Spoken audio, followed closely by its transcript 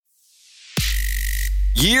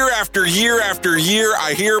Year after year after year,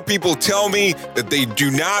 I hear people tell me that they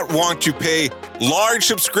do not want to pay large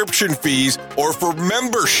subscription fees or for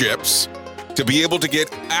memberships to be able to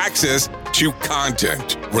get access to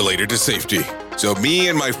content related to safety. So me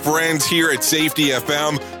and my friends here at Safety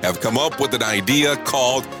FM have come up with an idea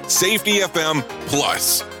called Safety FM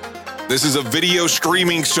Plus. This is a video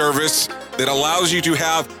streaming service that allows you to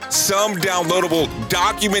have some downloadable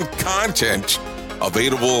document content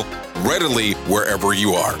available readily wherever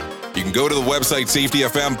you are. You can go to the website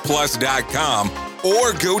safetyfmplus.com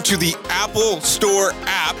or go to the Apple Store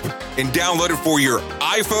app and download it for your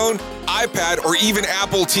iPhone, iPad, or even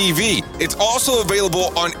Apple TV. It's also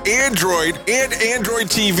available on Android and Android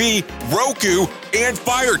TV, Roku, and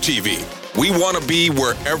Fire TV. We want to be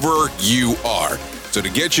wherever you are. So to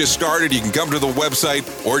get you started, you can come to the website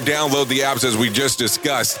or download the apps as we just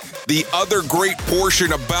discussed. The other great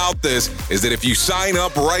portion about this is that if you sign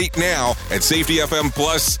up right now at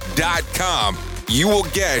safetyfmplus.com, you will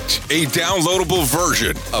get a downloadable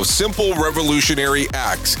version of Simple Revolutionary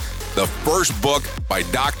Acts, the first book by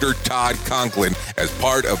Dr. Todd Conklin, as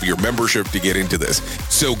part of your membership to get into this.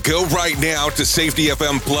 So go right now to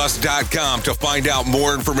safetyfmplus.com to find out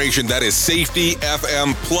more information. That is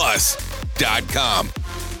safetyfmplus.com.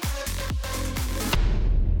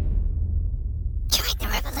 Join the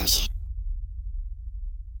revolution.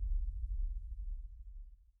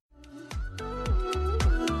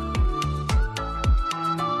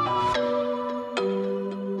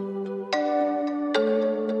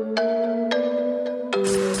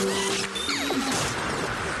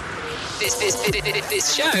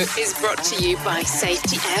 This show is brought to you by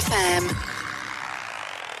Safety FM.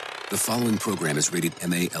 The following program is rated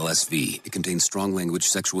MALSV. It contains strong language,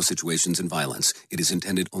 sexual situations, and violence. It is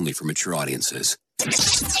intended only for mature audiences.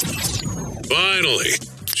 Finally,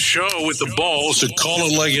 show with the balls to call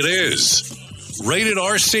it like it is. Rated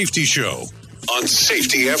R Safety Show on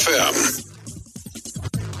Safety FM.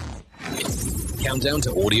 Countdown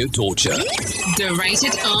to audio torture. The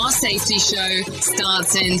Rated R Safety Show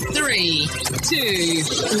starts in 3, 2,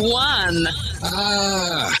 1.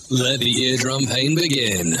 Let the eardrum pain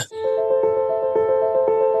begin.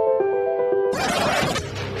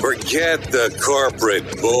 Forget the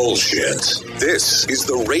corporate bullshit. This is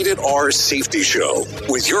the Rated R Safety Show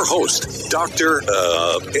with your host, Dr.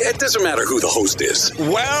 It doesn't matter who the host is.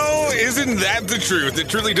 Well, isn't that the truth? It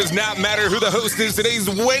truly does not matter who the host is. Today's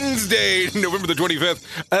Wednesday, November the 25th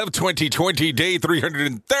of 2020, day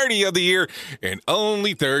 330 of the year, and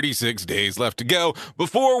only 36 days left to go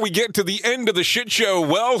before we get to the end of the shit show.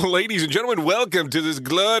 Well, ladies and gentlemen, welcome to this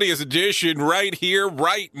glorious edition right here,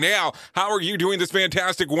 right now. How are you doing this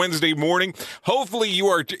fantastic Wednesday morning? Hopefully you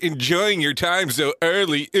are enjoying your time so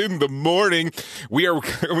early in the morning. We are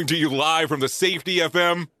coming to you live from the Safety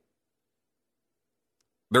FM.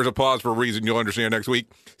 There's a pause for a reason you'll understand next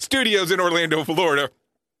week. Studios in Orlando, Florida.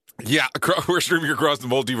 Yeah, we're streaming across the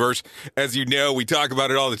multiverse. As you know, we talk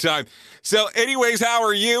about it all the time. So anyways, how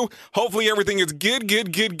are you? Hopefully everything is good.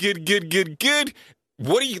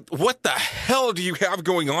 What the hell do you have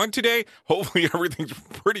going on today? Hopefully everything's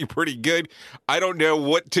pretty good. I don't know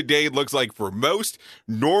what today looks like for most.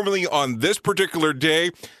 Normally on this particular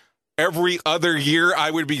day, every other year I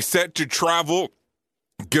would be set to travel,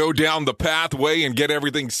 go down the pathway and get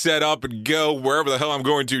everything set up and go wherever the hell I'm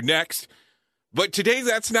going to next. But today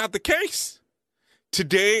that's not the case.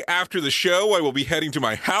 Today after the show, I will be heading to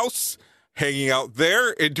my house, hanging out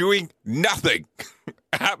there and doing nothing.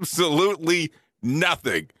 Absolutely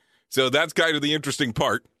nothing. So that's kind of the interesting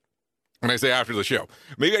part when I say after the show.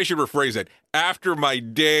 Maybe I should rephrase it. After my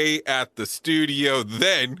day at the studio,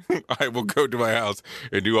 then I will go to my house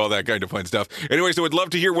and do all that kind of fun stuff. Anyway, so I'd love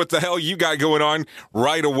to hear what the hell you got going on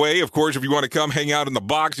right away. Of course, if you want to come hang out in the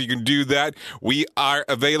box, you can do that. We are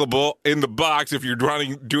available in the box if you're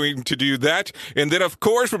doing to do that. And then, of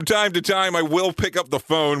course, from time to time, I will pick up the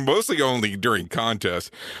phone, mostly only during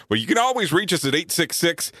contests. But you can always reach us at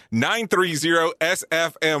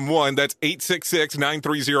 866-930-SFM1. That's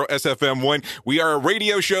 866-930-SFM1. We are a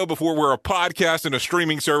radio show before we're a podcast and a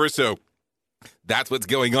streaming service, so that's what's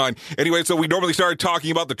going on. Anyway, so we normally start talking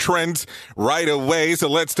about the trends right away, so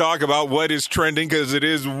let's talk about what is trending, because it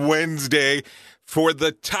is Wednesday. For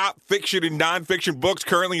the top fiction and nonfiction books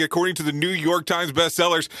currently according to the New York Times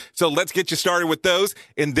bestsellers. So let's get you started with those,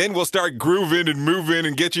 and then we'll start grooving and moving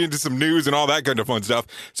and get you into some news and all that kind of fun stuff.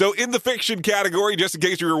 So in the fiction category, just in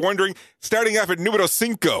case you were wondering, starting off at numero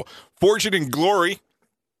 5, Fortune and Glory.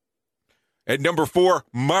 At number 4,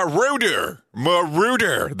 Marauder.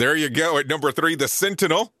 There you go. At number 3, The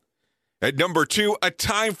Sentinel. At number 2, A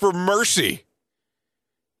Time for Mercy.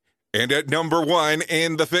 And at number 1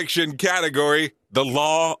 in the fiction category, The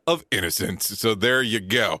Law of Innocence. So there you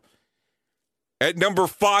go. At number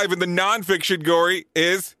 5 in the nonfiction category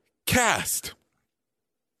is Caste.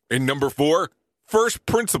 And number 4, First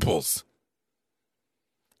Principles.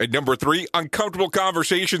 At number 3, Uncomfortable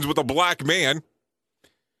Conversations with a Black Man.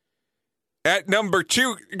 At number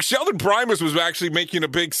 2, Sheldon Primus was actually making a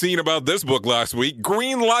big scene about this book last week,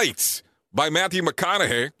 Green Lights by Matthew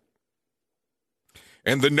McConaughey.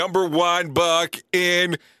 And the number 1 book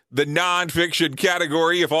in the nonfiction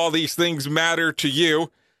category, if all these things matter to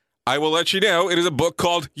you, I will let you know it is a book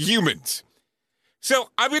called Humans. So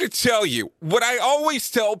I'm going to tell you, what I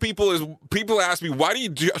always tell people is, people ask me, why do you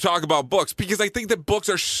talk about books? Because I think that books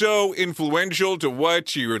are so influential to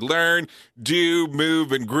what you learn, do,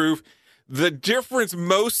 move, and groove. The difference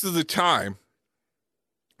most of the time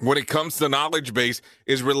when it comes to the knowledge base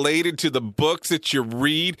is related to the books that you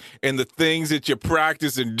read and the things that you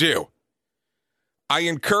practice and do. I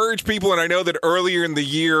encourage people, and I know that earlier in the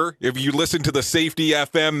year, if you listen to the Safety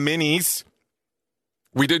FM minis,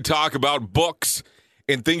 we did talk about books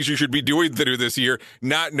and things you should be doing through this year,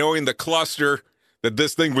 not knowing the cluster that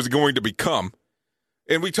this thing was going to become.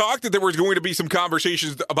 And we talked that there was going to be some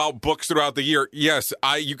conversations about books throughout the year. Yes,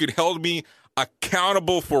 you could hold me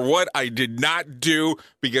accountable for what I did not do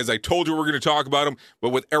because I told you we're going to talk about them. But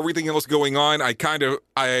with everything else going on, I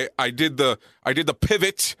did the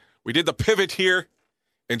pivot. We did the pivot here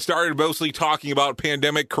and started mostly talking about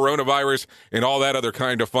pandemic, coronavirus, and all that other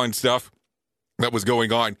kind of fun stuff that was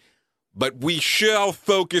going on. But we shall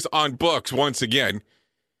focus on books once again.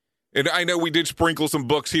 And I know we did sprinkle some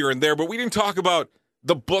books here and there, but we didn't talk about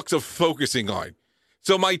the books of focusing on.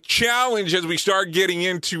 So my challenge as we start getting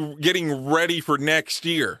ready for next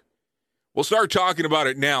year, we'll start talking about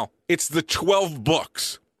it now. It's the 12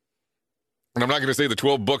 books. And I'm not going to say the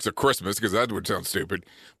 12 books of Christmas because that would sound stupid.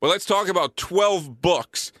 But let's talk about 12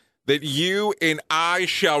 books that you and I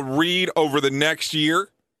shall read over the next year.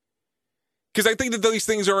 Because I think that these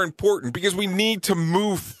things are important because we need to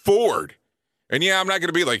move forward. And yeah, I'm not going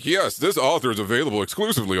to be like, yes, this author is available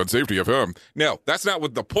exclusively on Safety FM. No, that's not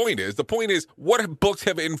what the point is. The point is, what books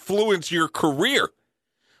have influenced your career?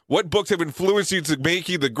 What books have influenced you to make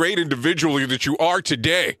you the great individual that you are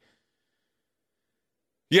today?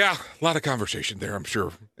 Yeah, a lot of conversation there, I'm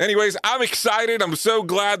sure. Anyways, I'm excited. I'm so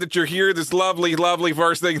glad that you're here this lovely, lovely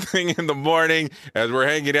first thing in the morning as we're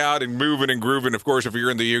hanging out and moving and grooving. Of course, if you're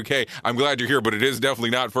in the UK, I'm glad you're here, but it is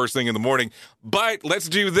definitely not first thing in the morning. But let's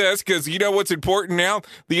do this because you know what's important now?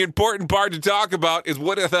 The important part to talk about is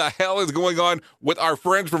what the hell is going on with our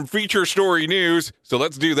friends from Feature Story News. So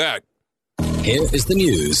let's do that. Here is the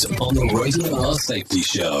news on the Rated R Safety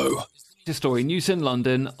Show. Feature Story News in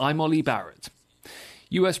London, I'm Ollie Barrett.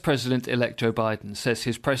 US President-elect Joe Biden says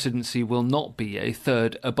his presidency will not be a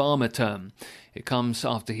third Obama term. It comes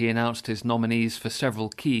after he announced his nominees for several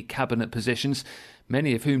key cabinet positions,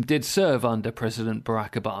 many of whom did serve under President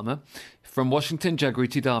Barack Obama. From Washington,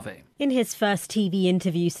 Jagriti Dave. In his first TV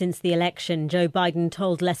interview since the election, Joe Biden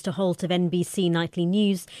told Lester Holt of NBC Nightly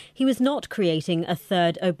News he was not creating a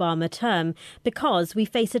third Obama term because we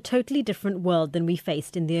face a totally different world than we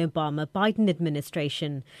faced in the Obama-Biden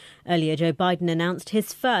administration. Earlier, Joe Biden announced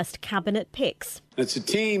his first cabinet picks. It's a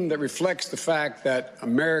team that reflects the fact that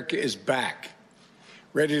America is back,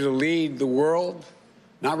 ready to lead the world,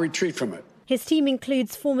 not retreat from it. His team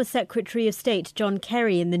includes former Secretary of State John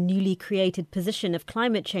Kerry in the newly created position of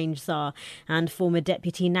Climate Change Czar and former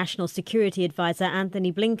Deputy National Security Advisor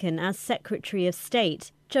Anthony Blinken as Secretary of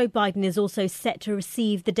State. Joe Biden is also set to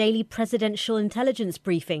receive the daily presidential intelligence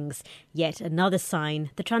briefings. Yet another sign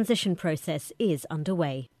the transition process is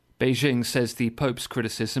underway. Beijing says the Pope's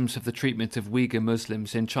criticisms of the treatment of Uyghur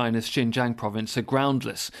Muslims in China's Xinjiang province are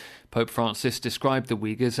groundless. Pope Francis described the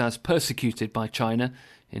Uyghurs as persecuted by China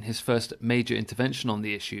in his first major intervention on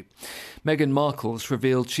the issue. Meghan Markle's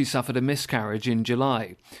revealed she suffered a miscarriage in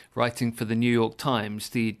July. Writing for the New York Times,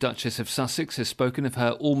 the Duchess of Sussex has spoken of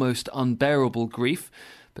her almost unbearable grief,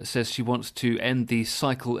 but says she wants to end the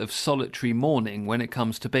cycle of solitary mourning when it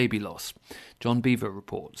comes to baby loss. John Beaver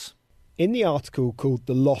reports. In the article called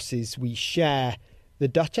The Losses We Share, the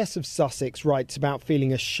Duchess of Sussex writes about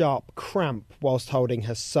feeling a sharp cramp whilst holding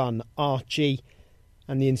her son Archie,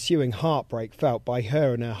 and the ensuing heartbreak felt by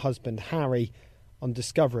her and her husband Harry on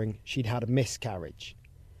discovering she'd had a miscarriage.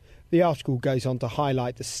 The article goes on to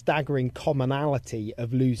highlight the staggering commonality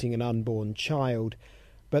of losing an unborn child,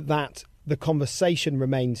 but that the conversation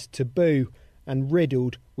remains taboo and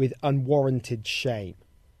riddled with unwarranted shame.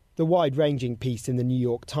 The wide-ranging piece in the New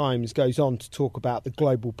York Times goes on to talk about the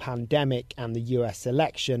global pandemic and the US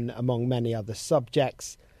election, among many other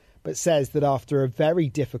subjects, but says that after a very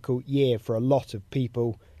difficult year for a lot of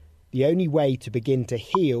people, The only way to begin to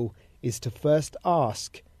heal is to first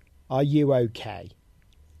ask, are you okay?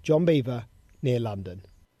 John Beaver, near London.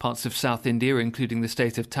 Parts of South India, including the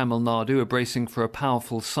state of Tamil Nadu, are bracing for a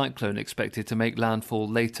powerful cyclone expected to make landfall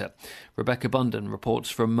later. Rebecca Bundan reports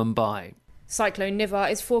from Mumbai. Cyclone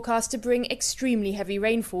Nivar is forecast to bring extremely heavy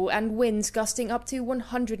rainfall and winds gusting up to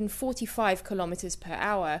 145 kilometres per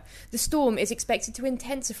hour. The storm is expected to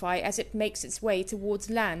intensify as it makes its way towards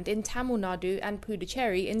land in Tamil Nadu and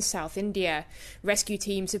Puducherry in South India. Rescue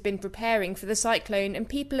teams have been preparing for the cyclone and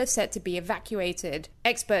people are set to be evacuated.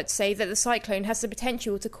 Experts say that the cyclone has the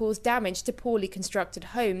potential to cause damage to poorly constructed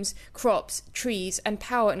homes, crops, trees and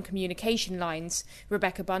power and communication lines.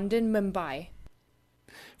 Rebecca Bundan, Mumbai.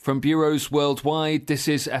 From bureaus worldwide, this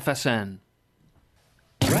is FSN.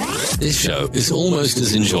 This show is almost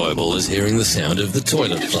as enjoyable as hearing the sound of the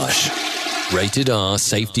toilet flush. Rated R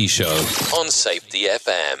Safety Show on Safety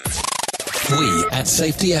FM. We at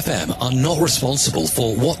Safety FM are not responsible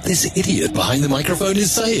for what this idiot behind the microphone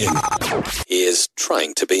is saying. He is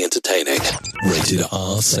trying to be entertaining. Rated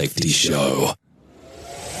R Safety Show.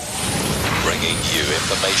 Bringing you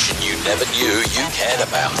information you never knew you cared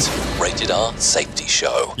about. Rated R Safety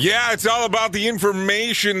Show. Yeah, it's all about the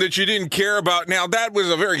information that you didn't care about. Now, that was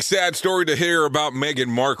a very sad story to hear about Meghan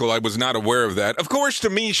Markle. I was not aware of that. Of course, to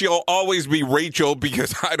me, she'll always be Rachel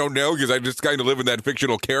because I don't know, because I just kind of live in that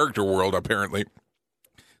fictional character world, apparently.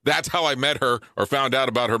 That's how I met her or found out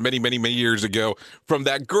about her many, many, many years ago from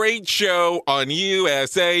that great show on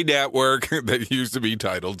USA Network that used to be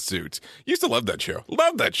titled Suits. Used to love that show.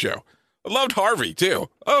 Love that show. I loved Harvey,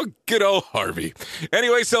 too. Oh, good old Harvey.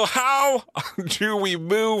 Anyway, so how do we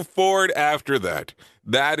move forward after that?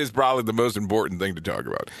 That is probably the most important thing to talk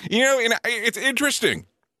about. You know, and it's interesting.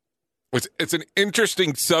 It's an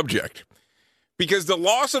interesting subject because the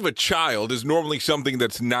loss of a child is normally something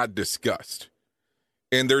that's not discussed.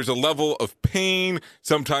 And there's a level of pain.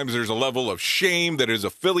 Sometimes there's a level of shame that is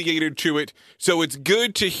affiliated to it. So it's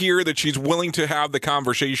good to hear that she's willing to have the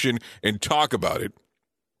conversation and talk about it.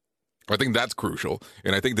 I think that's crucial,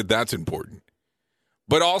 and I think that that's important.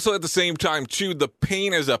 But also at the same time, too, the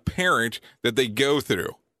pain as a parent that they go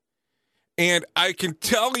through. And I can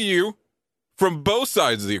tell you from both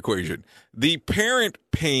sides of the equation, the parent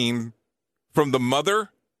pain from the mother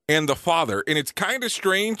and the father. And it's kind of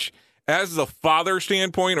strange as the father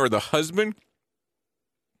standpoint or the husband,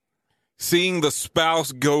 seeing the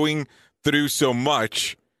spouse going through so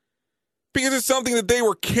much because it's something that they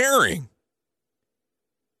were carrying.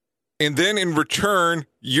 And then in return,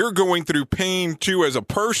 you're going through pain too as a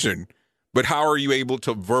person, but how are you able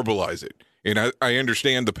to verbalize it? And I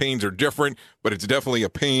understand the pains are different, but it's definitely a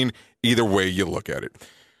pain either way you look at it.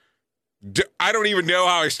 I don't even know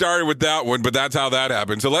how I started with that one, but that's how that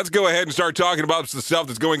happened. So let's go ahead and start talking about the stuff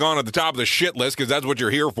that's going on at the top of the shit list, because that's what you're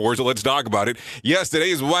here for, so let's talk about it. Yes, today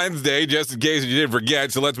is Wednesday, just in case you didn't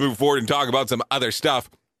forget, so let's move forward and talk about some other stuff.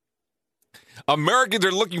 Americans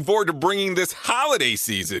are looking forward to bringing this holiday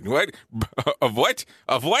season. What? Of what?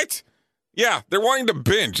 Of what? Yeah, they're wanting to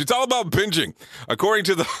binge. It's all about binging. According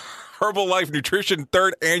to the Herbalife Nutrition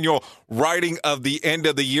third annual writing of the end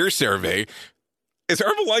of the year survey, is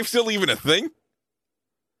Herbalife still even a thing?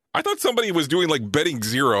 I thought somebody was doing like betting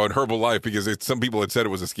zero on Herbalife because some people had said it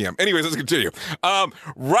was a scam. Anyways, let's continue.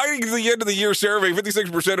 Writing the end of the year survey,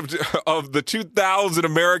 56% of the 2,000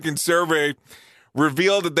 American survey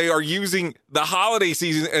revealed that they are using the holiday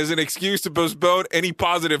season as an excuse to postpone any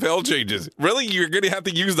positive health changes. Really? You're going to have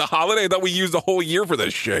to use the holiday? I thought we used the whole year for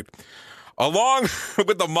this shit. Along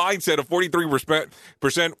with the mindset of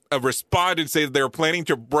 43% of respondents say that they're planning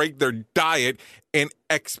to break their diet and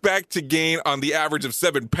expect to gain on the average of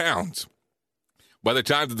 7 pounds. By the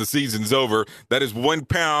time that the season's over, that is 1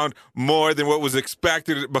 pound more than what was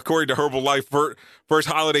expected, according to Herbalife first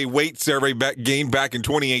holiday weight survey gained back in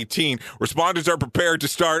 2018. Respondents are prepared to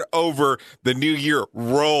start over the new year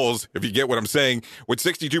rolls, if you get what I'm saying, with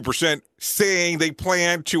 62% saying they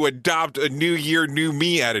plan to adopt a new year, new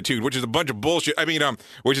me attitude, which is a bunch of bullshit. I mean,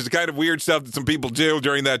 which is the kind of weird stuff that some people do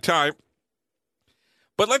during that time.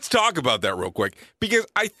 But let's talk about that real quick, because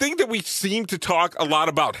I think that we seem to talk a lot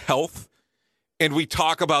about health and we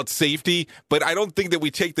talk about safety, but I don't think that we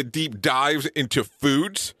take the deep dives into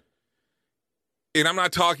foods. And I'm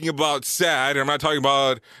not talking about SAD, and I'm not talking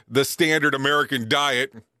about the standard American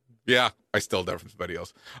diet. Yeah, I stole that from somebody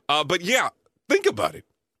else. But yeah, think about it.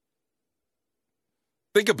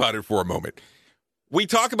 Think about it for a moment. We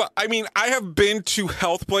talk about, I mean, I have been to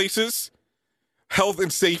health places, health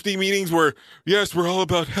and safety meetings where, yes, we're all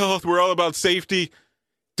about health, we're all about safety.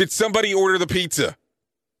 Did somebody order the pizza?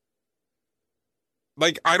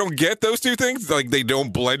 Like, I don't get those two things. Like, they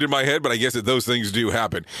don't blend in my head, but I guess that those things do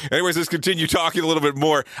happen. Anyways, let's continue talking a little bit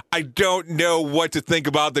more. I don't know what to think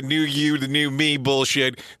about the new you, the new me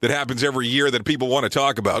bullshit that happens every year that people want to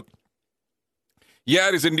talk about. Yeah,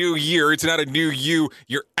 it is a new year. It's not a new you.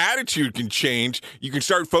 Your attitude can change. You can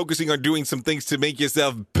start focusing on doing some things to make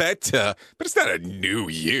yourself better, but it's not a new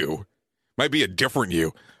you. Might be a different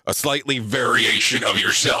you. A slightly variation of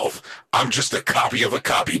yourself. I'm just a copy of a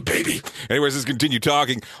copy, baby. Anyways, let's continue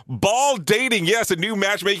talking. Bald Dating. Yes, a new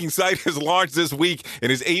matchmaking site has launched this week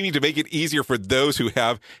and is aiming to make it easier for those who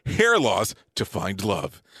have hair loss to find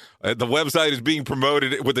love. The website is being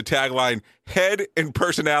promoted with the tagline, Head and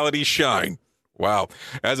Personality Shine. Wow.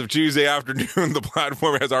 As of Tuesday afternoon, the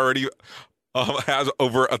platform has already has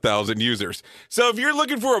over 1,000 users. So if you're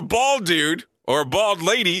looking for a bald dude or a bald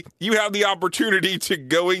lady, you have the opportunity to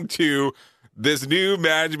going to this new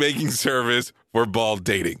matchmaking service for bald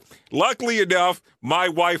dating. Luckily enough, my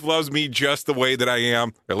wife loves me just the way that I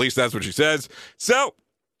am. At least that's what she says. So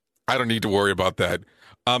I don't need to worry about that.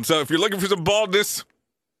 So if you're looking for some baldness,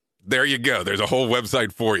 there you go. There's a whole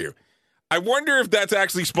website for you. I wonder if that's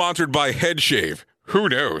actually sponsored by Headshave. Who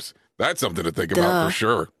knows? That's something to think about for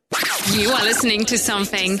sure. You are listening to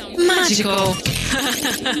something magical.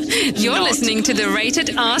 You're listening to the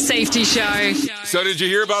Rated R Safety Show. So did you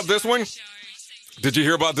hear about this one? Did you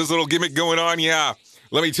hear about this little gimmick going on? Yeah.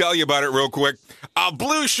 Let me tell you about it real quick. A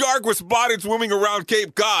blue shark was spotted swimming around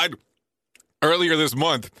Cape Cod earlier this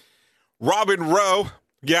month. Robin Rowe.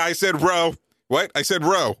 Yeah, I said Rowe. What? I said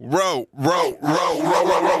Rowe. Rowe.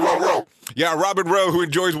 Yeah, Robin Rowe, who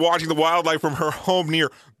enjoys watching the wildlife from her home near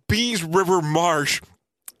Bees River Marsh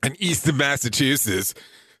in eastern Massachusetts,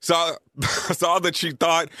 saw that she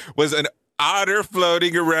thought was an otter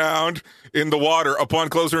floating around in the water. Upon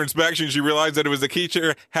closer inspection, she realized that it was the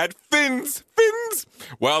creature had fins.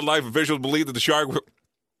 Wildlife officials believe that the shark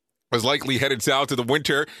was likely headed south to the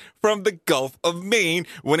winter from the Gulf of Maine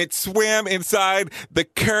when it swam inside the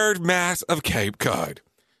curved mass of Cape Cod.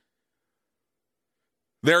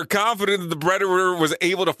 They're confident that the predator was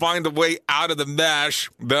able to find the way out of the mesh.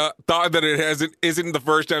 The thought that it isn't the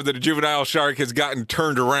first time that a juvenile shark has gotten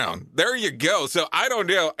turned around. There you go. So I don't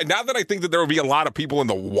know. Not that I think that there will be a lot of people in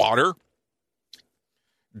the water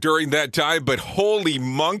during that time, but holy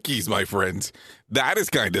monkeys, my friends.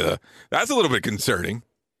 That's a little bit concerning.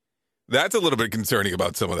 That's a little bit concerning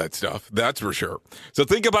about some of that stuff. That's for sure. So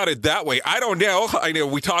think about it that way. I don't know. I know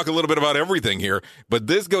we talk a little bit about everything here, but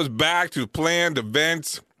this goes back to planned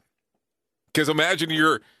events. Because imagine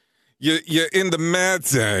you're in the mad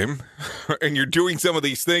time and you're doing some of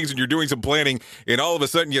these things and you're doing some planning, and all of a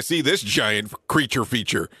sudden you see this giant creature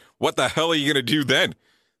feature. What the hell are you going to do then?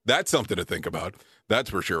 That's something to think about. That's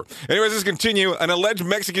for sure. Anyways, let's continue. An alleged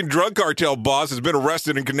Mexican drug cartel boss has been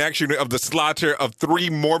arrested in connection of the slaughter of 3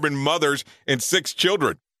 Mormon mothers and 6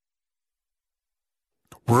 children.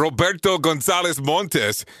 Roberto Gonzalez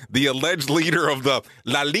Montes, the alleged leader of the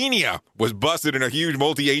La Línea, was busted in a huge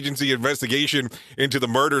multi-agency investigation into the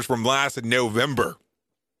murders from last November.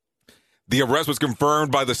 The arrest was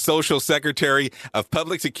confirmed by the Social Secretary of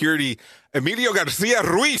Public Security, Emilio Garcia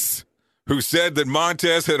Ruiz, who said that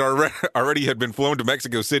Montes had already had been flown to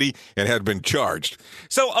Mexico City and had been charged.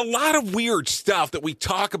 So a lot of weird stuff that we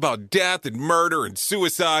talk about, death and murder and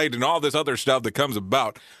suicide and all this other stuff that comes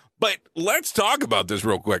about. But let's talk about this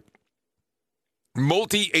real quick.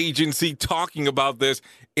 Multi-agency talking about this,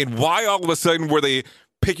 and why all of a sudden were they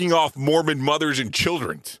picking off Mormon mothers and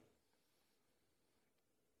children?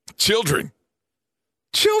 Children.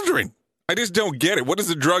 I just don't get it. What does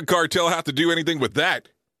the drug cartel have to do anything with that?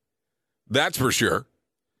 That's for sure.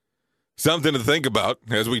 Something to think about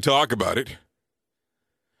as we talk about it.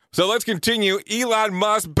 So let's continue. Elon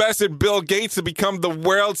Musk bested Bill Gates to become the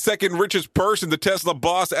world's second richest person. The Tesla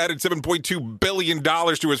boss added $7.2 billion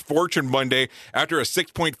to his fortune Monday after a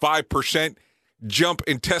 6.5% jump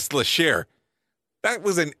in Tesla share. That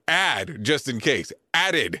was an ad, just in case.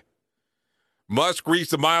 Added. Musk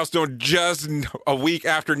reached the milestone just a week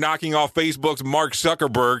after knocking off Facebook's Mark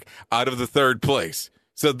Zuckerberg out of the 3rd place.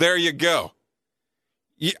 So there you go.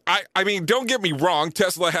 I mean, don't get me wrong.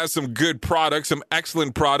 Tesla has some good products, some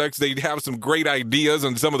excellent products. They have some great ideas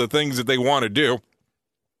on some of the things that they want to do.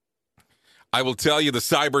 I will tell you the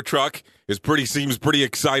Cybertruck seems pretty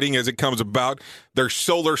exciting as it comes about. Their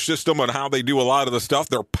solar system on how they do a lot of the stuff.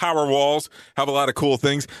 Their power walls have a lot of cool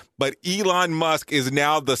things. But Elon Musk is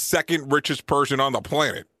now the second richest person on the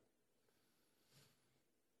planet.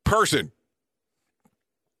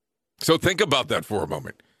 So think about that for a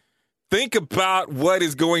moment. Think about what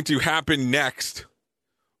is going to happen next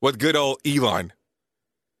with good old Elon.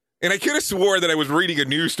 And I could have swore that I was reading a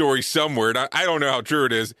news story somewhere, and I don't know how true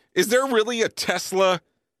it is. Is there really a Tesla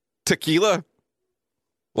tequila?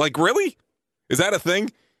 Like, really? Is that a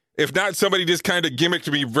thing? If not, somebody just kind of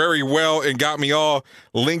gimmicked me very well and got me all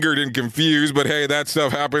lingered and confused. But hey, that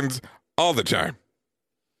stuff happens all the time.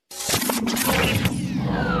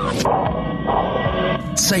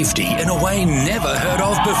 Safety in a way never heard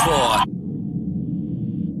of before.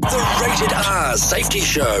 The Rated R Safety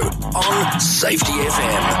Show on Safety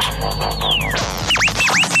FM.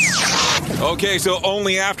 Okay, so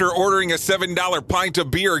only after ordering a $7 pint of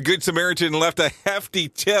beer, a Good Samaritan left a hefty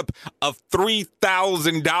tip of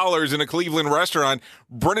 $3,000 in a Cleveland restaurant.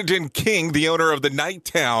 Brennan King, the owner of the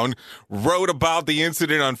Nighttown, wrote about the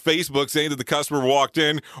incident on Facebook, saying that the customer walked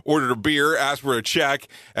in, ordered a beer, asked for a check.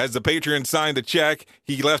 As the patron signed the check,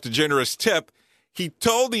 he left a generous tip. He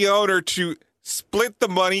told the owner to split the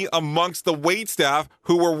money amongst the waitstaff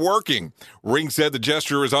who were working. Ring said the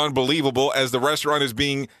gesture is unbelievable as the restaurant is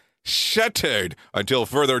being shuttered until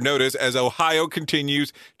further notice as Ohio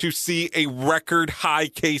continues to see a record high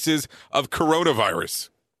cases of coronavirus.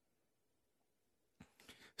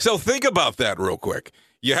 So think about that real quick.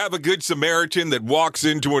 You have a Good Samaritan that walks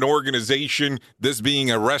into an organization, this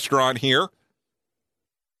being a restaurant here,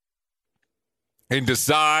 and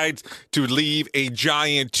decides to leave a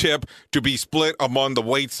giant tip to be split among the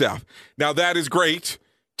waitstaff. Now, that is great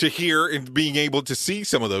to hear and being able to see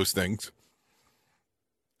some of those things.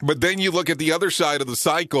 But then you look at the other side of the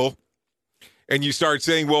cycle and you start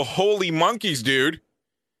saying, well, holy monkeys, dude.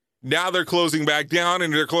 Now they're closing back down,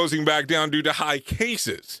 and they're closing back down due to high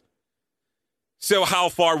cases. So how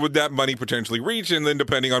far would that money potentially reach? And then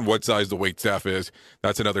depending on what size the waitstaff is,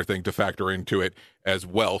 that's another thing to factor into it as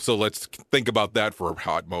well. So let's think about that for a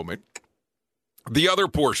hot moment. The other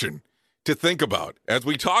portion to think about as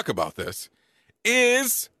we talk about this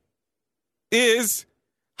is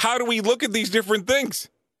how do we look at these different things?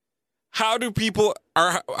 How do people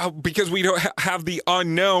because we don't have the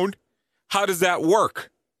unknown, how does that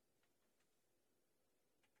work?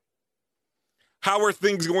 How are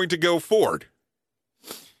things going to go forward?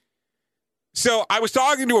 So I was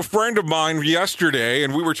talking to a friend of mine yesterday,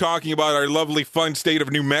 and we were talking about our lovely fun state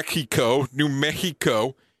of New Mexico.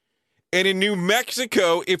 And in New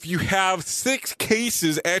Mexico, if you have 6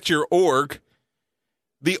 cases at your org,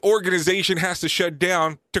 the organization has to shut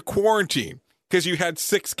down to quarantine because you had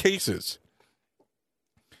 6 cases.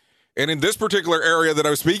 And in this particular area that I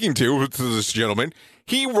was speaking to this gentleman,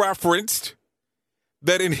 he referenced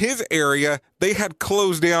that in his area, they had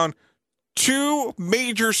closed down 2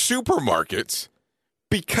 major supermarkets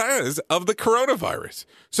because of the coronavirus.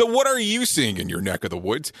 So what are you seeing in your neck of the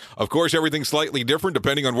woods? Of course, everything's slightly different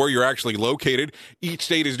depending on where you're actually located. Each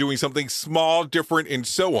state is doing something small, different, and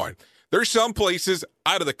so on. There's some places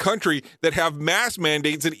out of the country that have mask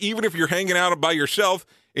mandates, and even if you're hanging out by yourself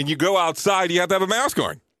and you go outside, you have to have a mask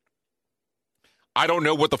on. I don't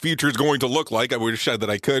know what the future is going to look like. I wish that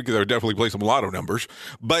I could, because I would definitely play some lotto numbers.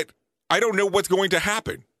 But I don't know what's going to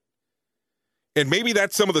happen. And maybe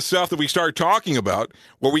that's some of the stuff that we start talking about,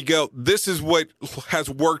 where we go, this is what has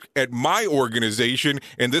worked at my organization,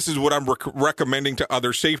 and this is what I'm recommending to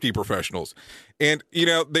other safety professionals. And, you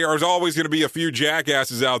know, there's always going to be a few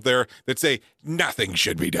jackasses out there that say nothing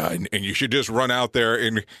should be done, and you should just run out there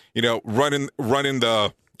and, you know, run in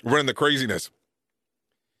the craziness.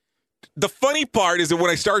 The funny part is that when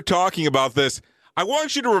I start talking about this, I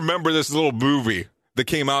want you to remember this little movie that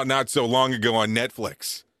came out not so long ago on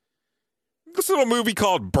Netflix. This little movie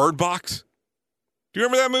called Bird Box. Do you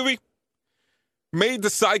remember that movie? Made the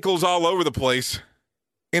cycles all over the place.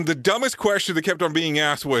 And the dumbest question that kept on being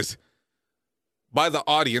asked was, by the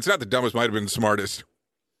audience, not the dumbest, might have been the smartest,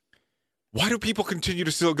 why do people continue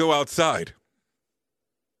to still go outside?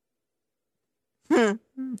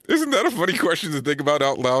 Isn't that a funny question to think about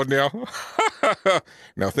out loud now?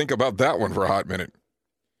 Now think about that one for a hot minute.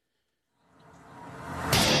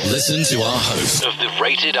 Listen to our host of the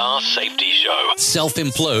Rated R Safety Show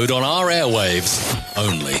self-implode on our airwaves,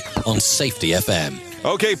 only on Safety FM.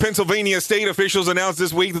 Okay, Pennsylvania state officials announced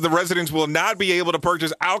this week that the residents will not be able to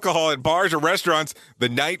purchase alcohol at bars or restaurants the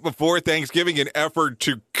night before Thanksgiving in effort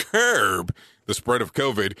to curb the spread of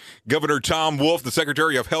COVID. Governor Tom Wolf, the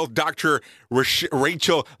Secretary of Health, Dr.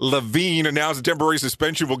 Rachel Levine, announced a temporary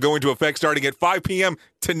suspension will go into effect starting at 5 p.m.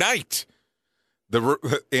 tonight.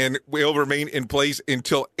 And will remain in place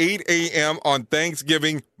until 8 a.m. on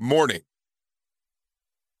Thanksgiving morning.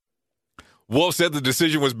 Wolf said the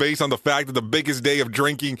decision was based on the fact that the biggest day of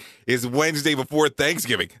drinking is Wednesday before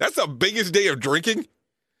Thanksgiving. That's the biggest day of drinking?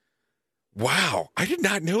 Wow, I did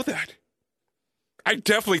not know that. I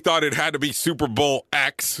definitely thought it had to be Super Bowl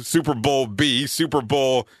X, Super Bowl B, Super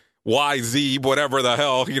Bowl YZ, whatever the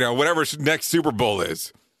hell, whatever next Super Bowl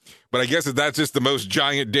is. But I guess that's just the most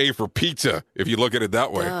giant day for pizza, if you look at it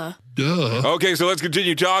that way. Duh. Okay, so let's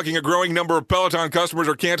continue talking. A growing number of Peloton customers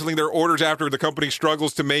are canceling their orders after the company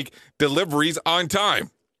struggles to make deliveries on time.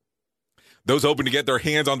 Those hoping to get their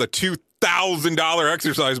hands on the $2,000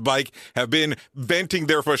 exercise bike have been venting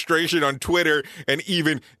their frustration on Twitter and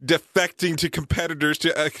even defecting to competitors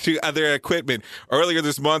to other equipment. Earlier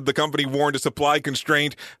this month, the company warned a supply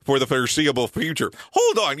constraint for the foreseeable future.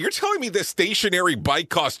 Hold on, you're telling me this stationary bike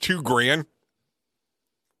costs $2,000?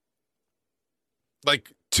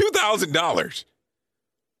 Like $2,000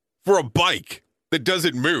 for a bike that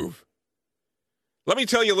doesn't move. Let me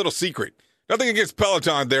tell you a little secret. Nothing against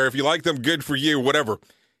Peloton there. If you like them, good for you, whatever.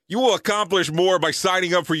 You will accomplish more by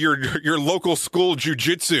signing up for your local school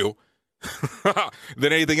jiu-jitsu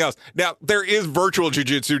than anything else. Now, there is virtual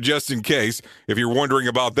jiu-jitsu just in case, if you're wondering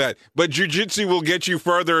about that. But jiu-jitsu will get you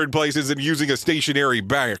further in places than using a stationary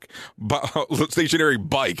bike,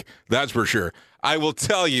 that's for sure. I will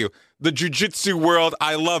tell you, the jiu-jitsu world,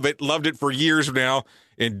 I love it. Loved it for years now.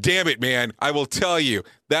 And damn it, man, I will tell you,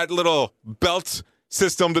 that little belt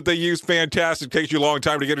system that they use, fantastic. Takes you a long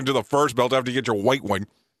time to get into the first belt after you get your white one.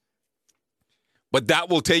 But that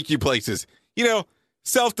will take you places.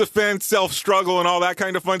 Self-defense, self-struggle, and all that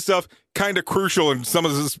kind of fun stuff, kind of crucial in some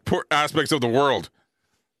of the aspects of the world.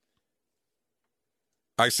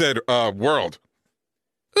 I said, world.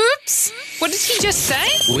 Oops. What did he just say?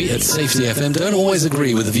 We at Safety FM don't always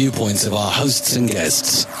agree with the viewpoints of our hosts and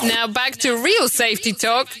guests. Now back to real safety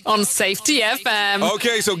talk on Safety FM.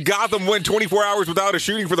 Okay, so Gotham went 24 hours without a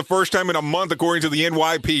shooting for the first time in a month, according to the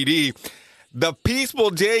NYPD. The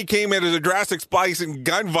peaceful day came as a drastic spike in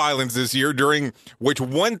gun violence this year, during which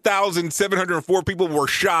 1,704 people were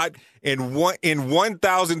shot in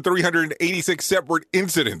 1,386 separate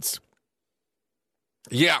incidents.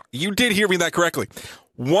 Yeah, you did hear me that correctly.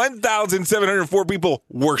 1,704 people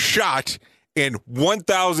were shot in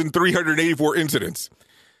 1,384 incidents.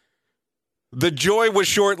 The joy was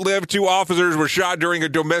short-lived. 2 officers were shot during a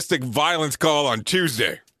domestic violence call on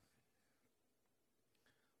Tuesday.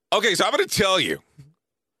 Okay, so I'm going to tell you,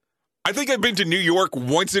 I think I've been to New York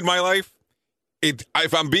once in my life.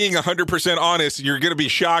 If I'm being 100% honest, you're going to be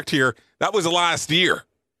shocked here. That was last year.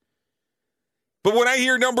 But when I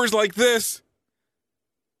hear numbers like this,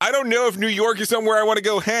 I don't know if New York is somewhere I want to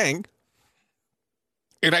go hang.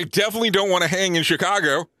 And I definitely don't want to hang in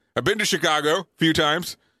Chicago. I've been to Chicago a few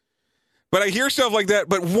times. But I hear stuff like that.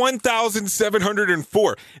 But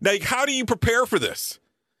 1,704. Like, how do you prepare for this?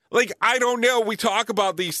 Like, I don't know. We talk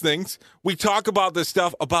about these things. We talk about this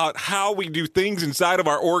stuff about how we do things inside of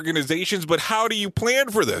our organizations. But how do you plan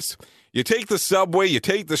for this? You take the subway, you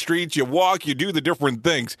take the streets, you walk, you do the different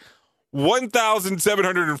things.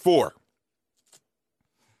 1,704.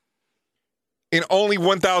 In only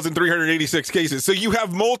 1,386 cases. So you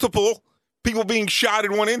have multiple people being shot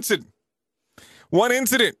in one incident. One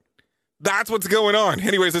incident. That's what's going on.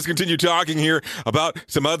 Anyways, let's continue talking here about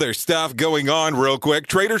some other stuff going on real quick.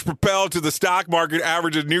 Traders propelled to the stock market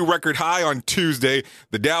averaged a new record high on Tuesday.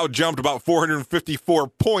 The Dow jumped about 454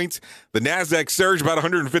 points. The Nasdaq surged about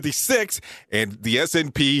 156, and the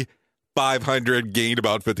S&P 500 gained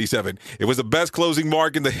about 57. It was the best closing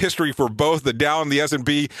mark in the history for both the Dow and the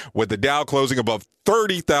S&P, with the Dow closing above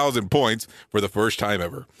 30,000 points for the first time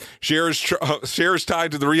ever. Shares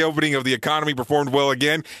tied to the reopening of the economy performed well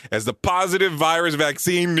again as the positive virus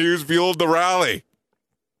vaccine news fueled the rally.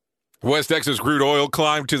 West Texas crude oil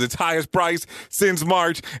climbed to its highest price since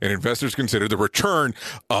March, and investors consider the return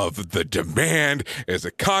of the demand as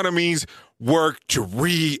economies work to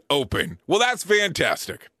reopen. Well, that's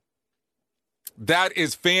fantastic. That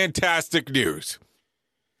is fantastic news.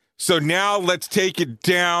 So now let's take it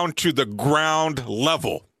down to the ground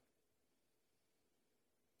level.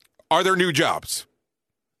 Are there new jobs?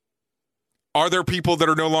 Are there people that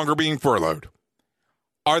are no longer being furloughed?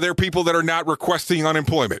 Are there people that are not requesting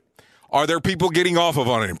unemployment? Are there people getting off of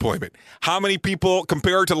unemployment? How many people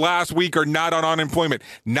compared to last week are not on unemployment?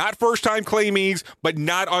 Not first-time claimees, but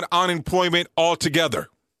not on unemployment altogether.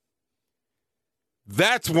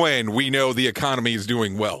 That's when we know the economy is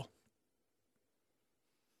doing well.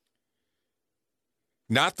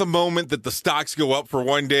 Not the moment that the stocks go up for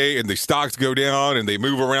one day and the stocks go down and they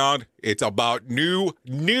move around. It's about new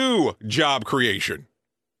job creation.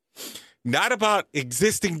 Not about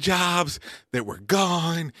existing jobs that were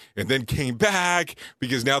gone and then came back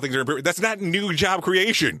because now things are improving. That's not new job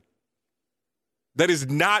creation. That is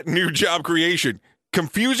not new job creation.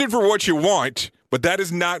 Confusion for what you want, but that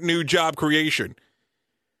is not new job creation.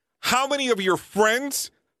 How many of your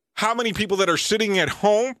friends, how many people that are sitting at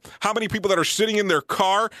home, how many people that are sitting in their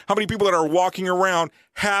car, how many people that are walking around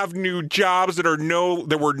have new jobs that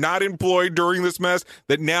were not employed during this mess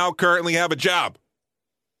that now currently have a job.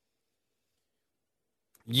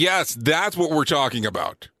 Yes, that's what we're talking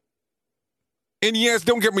about. And yes,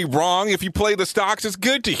 don't get me wrong, if you play the stocks, it's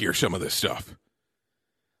good to hear some of this stuff.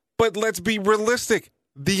 But let's be realistic.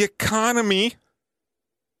 The economy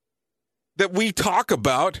that we talk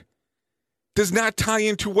about does not tie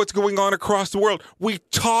into what's going on across the world. We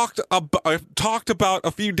talked about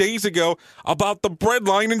a few days ago about the bread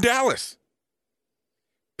line in Dallas.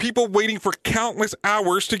 People waiting for countless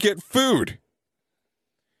hours to get food.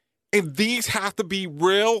 And these have to be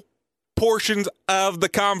real portions of the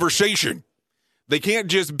conversation. They can't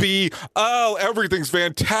just be, oh, everything's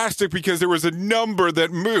fantastic because there was a number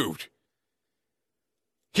that moved.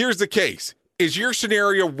 Here's the case. Is your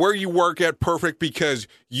scenario where you work at perfect because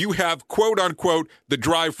you have, quote unquote, the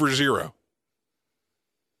drive for zero?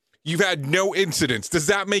 You've had no incidents. Does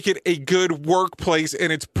that make it a good workplace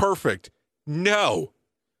and it's perfect? No.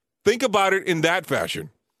 Think about it in that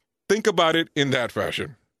fashion.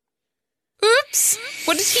 Oops.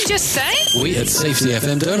 What did he just say? We at Safety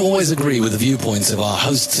FM don't always agree with the viewpoints of our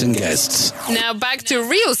hosts and guests. Now back to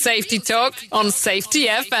real safety talk on Safety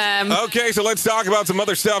FM. Okay, so let's talk about some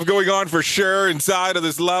other stuff going on for sure inside of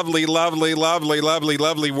this lovely, lovely, lovely, lovely,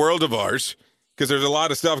 lovely world of ours, because there's a lot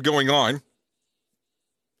of stuff going on.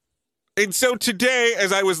 And so today,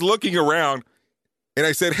 as I was looking around, and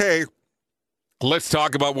I said, hey, let's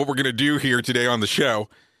talk about what we're going to do here today on the show.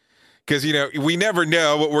 Because, we never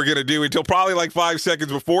know what we're going to do until probably like 5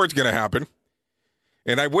 seconds before it's going to happen.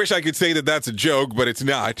 And I wish I could say that that's a joke, but it's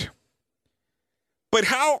not. But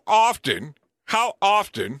how often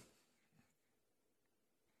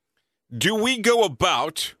do we go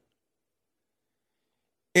about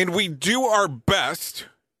and we do our best?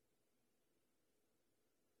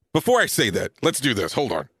 Before I say that, let's do this.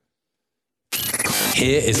 Hold on.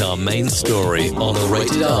 Here is our main story on the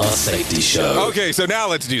Rated R Safety Show. Okay, so now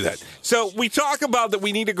let's do that. So we talk about that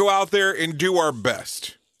we need to go out there and do our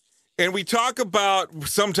best. And we talk about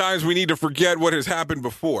sometimes we need to forget what has happened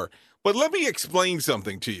before. But let me explain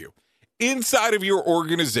something to you. Inside of your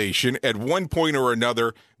organization, at one point or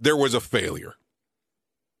another, there was a failure.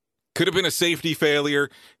 Could have been a safety failure,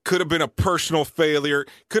 could have been a personal failure,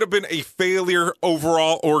 could have been a failure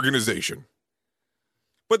overall organization.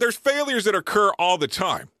 But there's failures that occur all the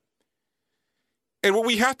time. And what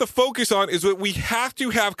we have to focus on is that we have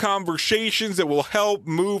to have conversations that will help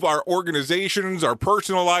move our organizations, our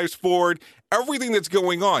personal lives forward, everything that's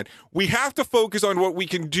going on. We have to focus on what we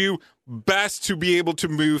can do best to be able to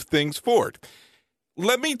move things forward.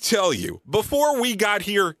 Let me tell you, before we got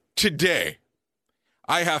here today,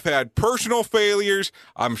 I have had personal failures.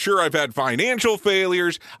 I'm sure I've had financial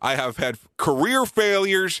failures. I have had career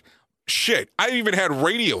failures. Shit, I even had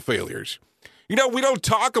radio failures. We don't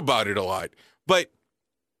talk about it a lot, but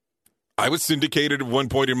I was syndicated at one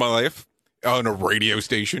point in my life on a radio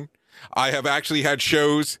station. I have actually had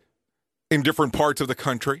shows in different parts of the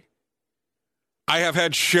country. I have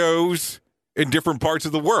had shows in different parts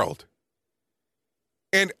of the world.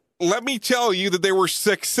 And let me tell you that there was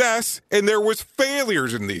success and there was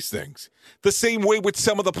failures in these things. The same way with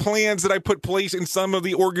some of the plans that I put place in some of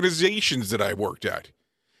the organizations that I worked at.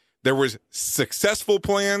 There was successful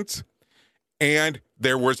plans and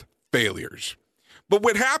there was failures. But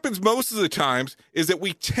what happens most of the times is that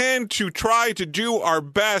we tend to try to do our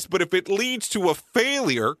best, but if it leads to a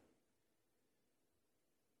failure,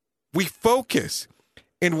 we focus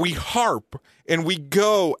and we harp and we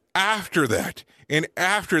go after that and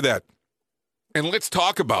after that. And let's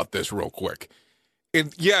talk about this real quick.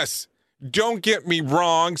 And yes, don't get me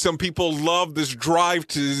wrong. Some people love this drive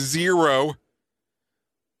to zero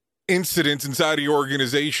incidents inside of your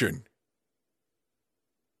organization.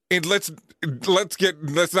 And let's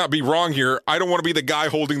not be wrong here. I don't want to be the guy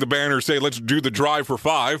holding the banner say, let's do the drive for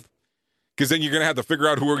 5, because then you're going to have to figure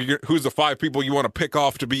out who's the 5 people you want to pick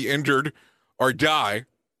off to be injured or die.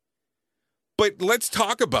 But let's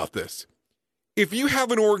talk about this. If you have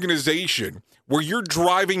an organization where you're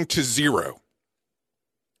driving to zero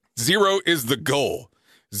is the goal.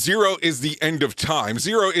 0 is the end of time.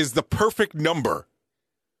 0 is the perfect number.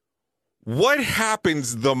 What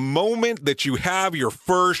happens the moment that you have your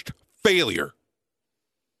first failure?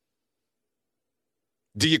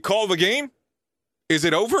 Do you call the game? Is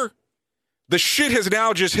it over? The shit has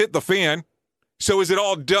now just hit the fan, so is it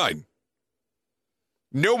all done?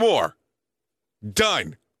 No more.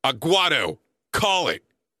 Done. Aguado. Call it.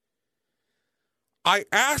 I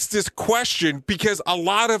asked this question because a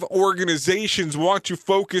lot of organizations want to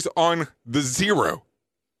focus on the 0.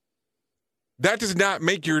 That does not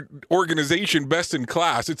make your organization best in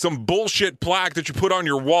class. It's some bullshit plaque that you put on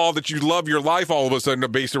your wall that you love your life all of a sudden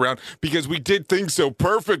based around because we did things so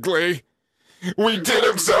perfectly. We did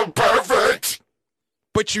them so perfect.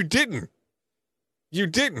 But you didn't. You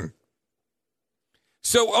didn't.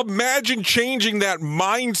 So imagine changing that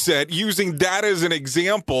mindset, using that as an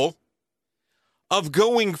example of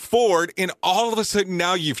going forward, and all of a sudden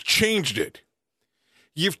now you've changed it.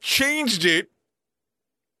 You've changed it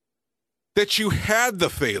that you had the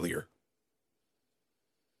failure.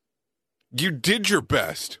 You did your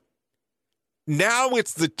best. Now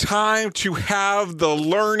it's the time to have the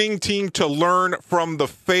learning team to learn from the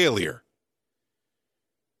failure.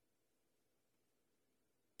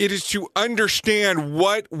 It is to understand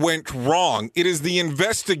what went wrong. It is the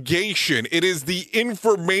investigation. It is the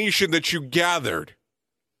information that you gathered.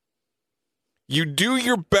 You do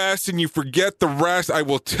your best and you forget the rest. I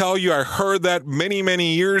will tell you, I heard that many,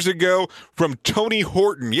 many years ago from Tony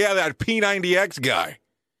Horton. Yeah, that P90X guy.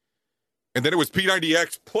 And then it was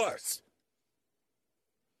P90X Plus.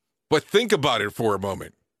 But think about it for a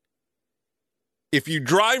moment. If you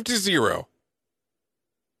drive to zero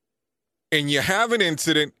and you have an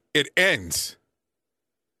incident, it ends.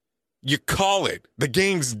 You call it. The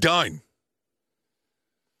game's done.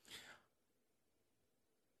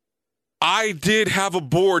 I did have a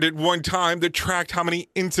board at one time that tracked how many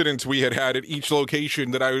incidents we had at each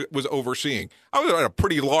location that I was overseeing. I was at a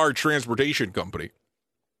pretty large transportation company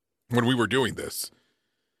when we were doing this.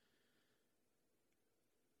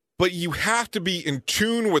 But you have to be in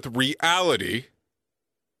tune with reality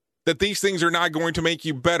that these things are not going to make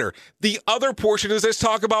you better. The other portion is let's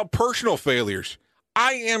talk about personal failures.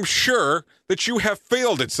 I am sure that you have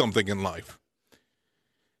failed at something in life.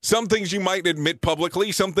 Some things you might admit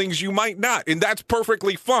publicly, some things you might not, and that's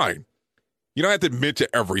perfectly fine. You don't have to admit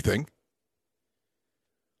to everything.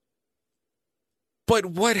 But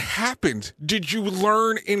what happened? Did you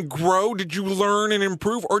learn and grow? Did you learn and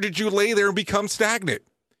improve? Or did you lay there and become stagnant?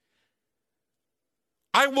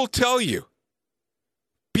 I will tell you,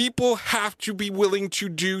 people have to be willing to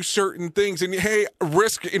do certain things. And hey,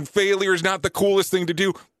 risk and failure is not the coolest thing to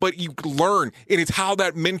do, but you learn. And it's how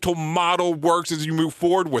that mental model works as you move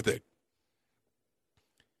forward with it.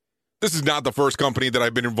 This is not the first company that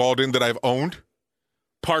I've been involved in that I've owned,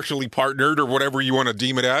 partially partnered, or whatever you want to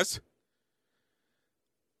deem it as.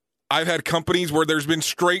 I've had companies where there's been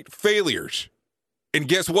straight failures. And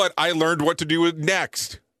guess what? I learned what to do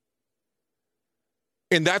next.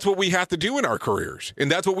 And that's what we have to do in our careers.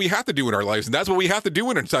 And that's what we have to do in our lives. And that's what we have to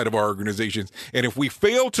do inside of our organizations. And if we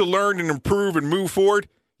fail to learn and improve and move forward,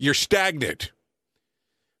 you're stagnant.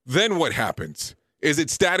 Then what happens? Is it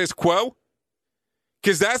status quo?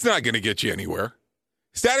 Because that's not going to get you anywhere.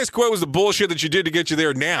 Status quo is the bullshit that you did to get you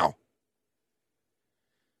there now.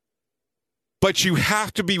 But you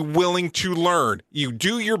have to be willing to learn. You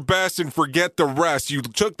do your best and forget the rest. You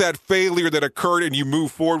took that failure that occurred and you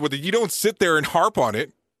move forward with it. You don't sit there and harp on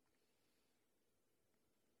it.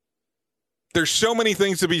 There's so many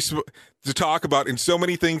things to talk about and so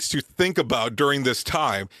many things to think about during this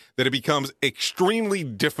time that it becomes extremely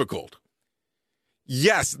difficult.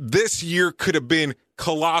 Yes, this year could have been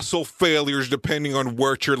colossal failures depending on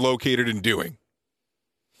where you're located and doing.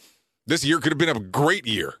 This year could have been a great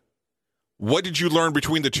year. What did you learn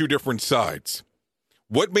between the two different sides?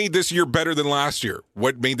 What made this year better than last year?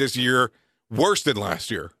 What made this year worse than last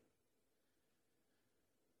year?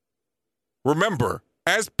 Remember,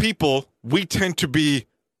 as people, we tend to be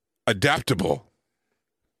adaptable.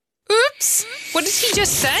 Oops! What did he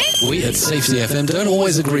just say? We at Safety FM don't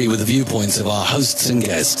always agree with the viewpoints of our hosts and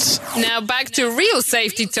guests. Now back to real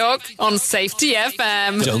safety talk on Safety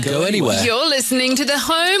FM. Don't go anywhere. You're listening to the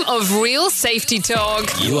home of real safety talk.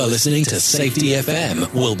 You are listening to Safety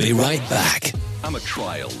FM. We'll be right back. I'm a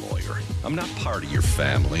trial lawyer. I'm not part of your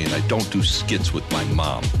family, and I don't do skits with my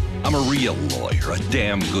mom. I'm a real lawyer, a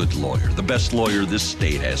damn good lawyer, the best lawyer this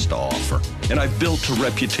state has to offer. And I've built a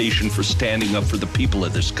reputation for standing up for the people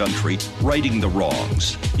of this country, righting the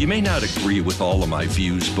wrongs. You may not agree with all of my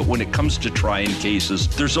views, but when it comes to trying cases,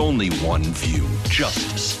 there's only one view,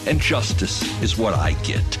 justice. And justice is what I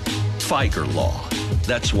get. Figer law.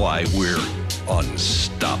 That's why we're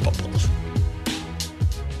unstoppable.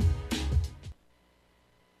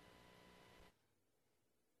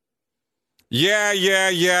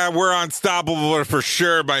 Yeah, we're unstoppable for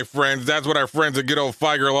sure, my friends. That's what our friends at good old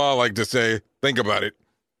Figer Law like to say. Think about it.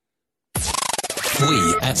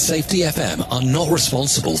 We at Safety FM are not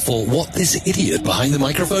responsible for what this idiot behind the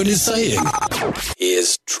microphone is saying. He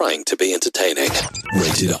is trying to be entertaining.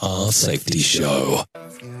 Rated R Safety Show.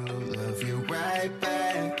 Love you right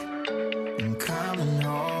back. And come and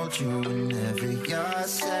hold hold you whenever you're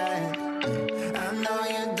sad. I know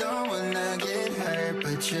you don't wanna get hurt,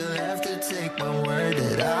 but you'll have to take my word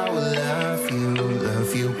that I will love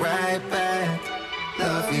you right back,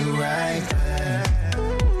 love you right back.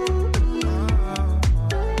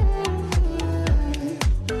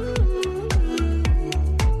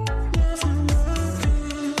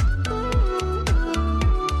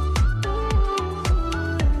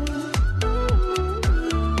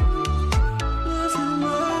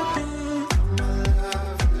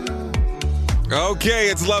 Okay,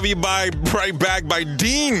 it's Love You by Right Back by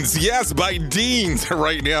Deans. Yes, by Deans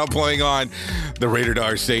right now playing on the Rated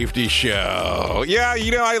R Safety Show. Yeah,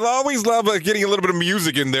 you know, I always love getting a little bit of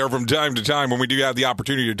music in there from time to time when we do have the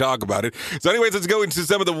opportunity to talk about it. So anyways, let's go into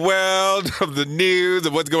some of the world of the news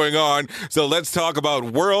of what's going on. So let's talk about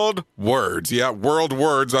world words. Yeah, world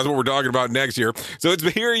words. That's what we're talking about next year. So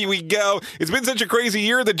here we go. It's been such a crazy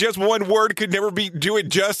year that just one word could never do it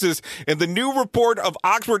justice. In the new report of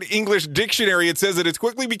Oxford English Dictionary, it says that it's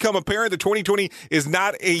quickly become apparent that 2020 is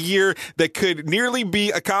not a year that could nearly be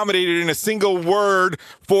accommodated in a single word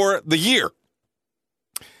for the year.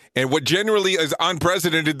 And what generally is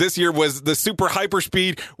unprecedented this year was the super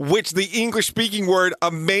hyperspeed, which the English-speaking word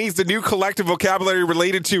amazed the new collective vocabulary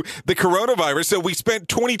related to the coronavirus. So we spent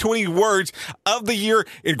 2020 words of the year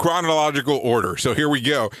in chronological order. So here we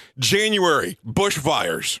go. January,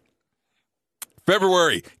 bushfires.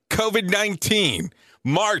 February, COVID-19.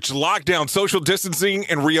 March, lockdown, social distancing,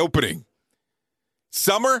 and reopening.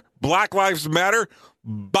 Summer, Black Lives Matter.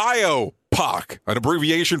 BIPOC, an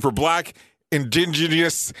abbreviation for Black,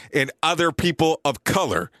 Indigenous, and other people of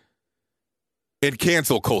color. And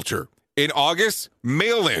cancel culture. In August,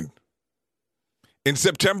 mail-in. In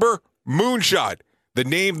September, moonshot, the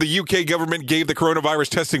name the UK government gave the coronavirus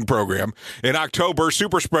testing program. In October,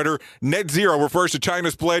 super spreader, net zero refers to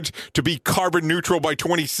China's pledge to be carbon neutral by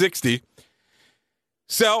 2060.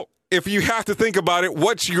 So, if you have to think about it,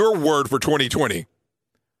 what's your word for 2020?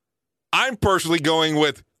 I'm personally going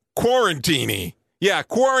with quarantini. Yeah,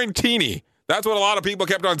 quarantini. That's what a lot of people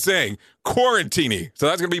kept on saying. Quarantini. So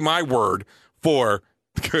that's going to be my word for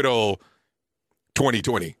good old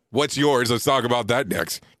 2020. What's yours? Let's talk about that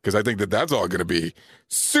next, because I think that that's all going to be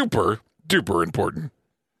super duper important.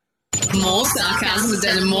 More sarcasm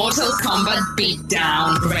than a Mortal Kombat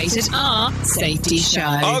beatdown. Rated R Safety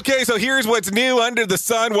Show. Okay, so here's what's new under the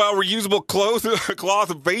sun. While reusable cloth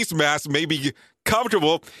face masks may be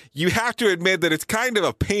comfortable, you have to admit that it's kind of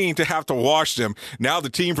a pain to have to wash them. Now the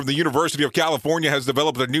team from the University of California has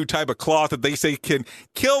developed a new type of cloth that they say can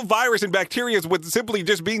kill virus and bacteria with simply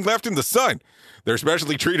just being left in the sun. They're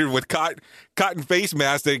specially treated with cotton face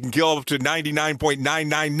masks that can kill up to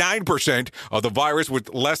 99.999% of the virus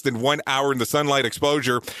with less than 1 hour in the sunlight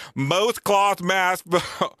exposure. Most cloth masks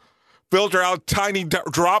filter out tiny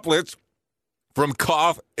droplets from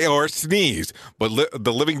cough or sneeze, but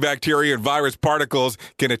the living bacteria and virus particles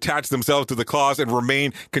can attach themselves to the cloths and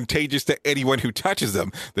remain contagious to anyone who touches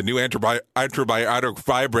them. The new antibiotic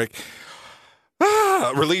fabric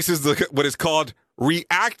releases what is called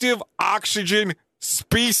reactive oxygen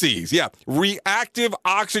species. Yeah, reactive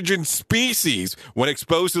oxygen species. When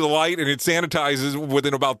exposed to the light, and it sanitizes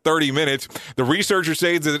within about 30 minutes. The researchers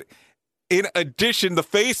say that in addition, the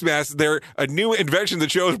face masks, they're a new invention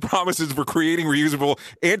that shows promises for creating reusable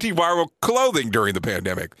antiviral clothing during the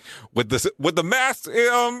pandemic. With the mask,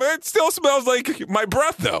 it still smells like my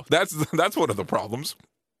breath, though. That's one of the problems.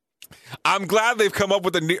 I'm glad they've come up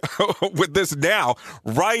with with this now,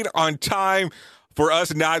 right on time for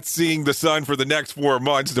us not seeing the sun for the next 4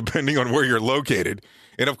 months, depending on where you're located.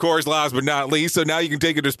 And of course, last but not least, so now you can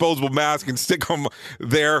take a disposable mask and stick them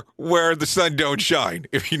there where the sun don't shine,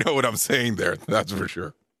 if you know what I'm saying there. That's for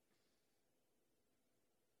sure.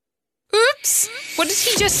 Oops! What did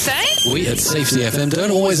he just say? We at Safety FM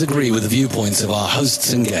don't always agree with the viewpoints of our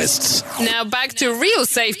hosts and guests. Now back to real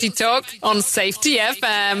safety talk on Safety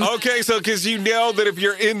FM. Okay, so because you know that if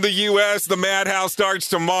you're in the U.S., the madhouse starts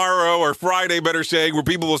tomorrow, or Friday, better saying, where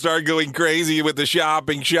people will start going crazy with the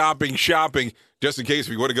shopping. Just in case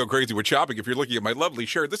if you want to go crazy with shopping, if you're looking at my lovely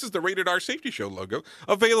shirt, this is the Rated R Safety Show logo,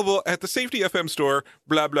 available at the Safety FM store,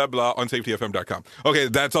 blah, blah, blah, on safetyfm.com. Okay,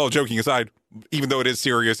 that's all joking aside, even though it is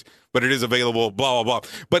serious, but it is available, blah, blah, blah.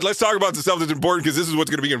 But let's talk about the stuff that's important, because this is what's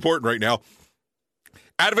going to be important right now.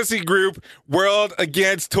 Advocacy group World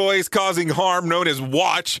Against Toys Causing Harm, known as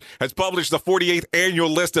WATCH, has published the 48th annual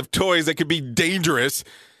list of toys that could be dangerous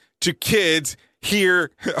to kids. Here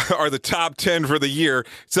are the top 10 for the year.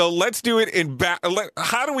 So let's do it in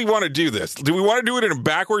how do we want to do this? Do we want to do it in a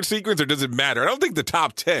backward sequence, or does it matter? I don't think the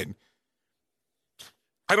top 10.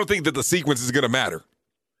 I don't think that the sequence is going to matter.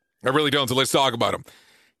 I really don't. So let's talk about them.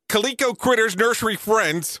 Calico Critters Nursery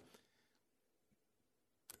Friends.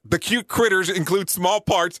 The cute critters include small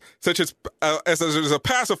parts such as a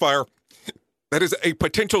pacifier that is a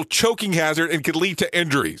potential choking hazard and could lead to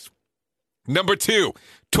injuries. Number 2,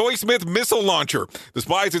 Toysmith Missile Launcher.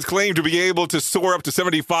 Despite its claim to be able to soar up to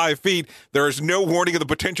 75 feet, there is no warning of the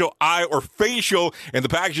potential eye or facial, and the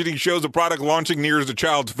packaging shows the product launching near the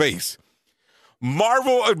child's face.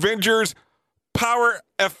 Marvel Avengers Power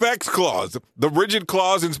FX Claws. The rigid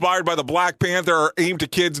claws inspired by the Black Panther are aimed to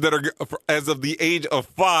kids that are as of the age of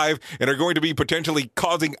 5 and are going to be potentially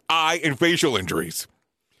causing eye and facial injuries.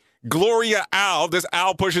 Gloria Owl. This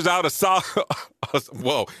owl pushes out it's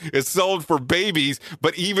sold for babies,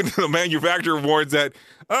 but even the manufacturer warns that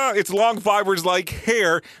its long fibers like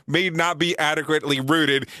hair may not be adequately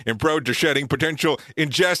rooted and prone to shedding, potential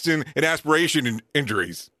ingestion and aspiration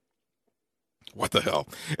injuries. What the hell?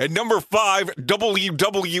 And number 5,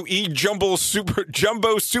 WWE Jumbo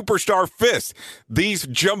Superstar Fist. These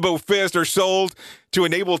jumbo fists are sold to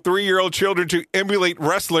enable 3-year-old children to emulate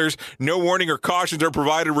wrestlers. No warning or cautions are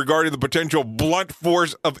provided regarding the potential blunt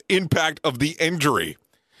force of impact of the injury.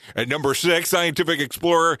 At number 6, Scientific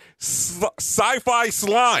Explorer Sci-Fi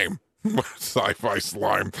Slime. Sci-Fi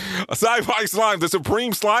Slime. Sci-Fi Slime, the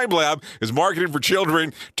Supreme Slime Lab, is marketed for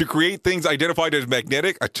children to create things identified as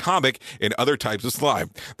magnetic, atomic, and other types of slime.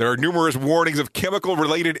 There are numerous warnings of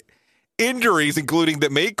chemical-related injuries, including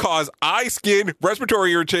that may cause eye, skin,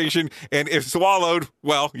 respiratory irritation, and if swallowed,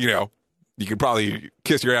 well, you could probably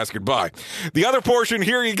kiss your ass goodbye. The other portion,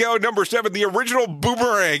 here you go, number 7, the original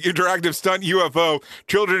Boomerang interactive stunt UFO.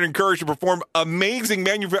 Children encouraged to perform amazing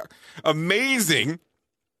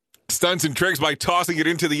stunts and tricks by tossing it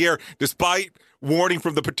into the air, despite warning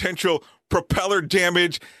from the potential propeller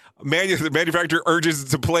damage. The manufacturer urges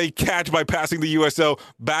to play catch by passing the USO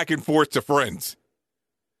back and forth to friends.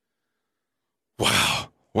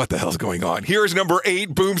 Wow, what the hell's going on? Here's number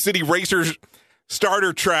 8, Boom City Racers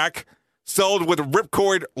starter track, sold with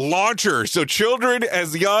ripcord launchers. So children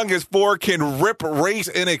as young as 4 can rip, race,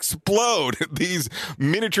 and explode these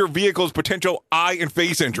miniature vehicles' potential eye and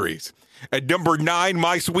face injuries. At number 9,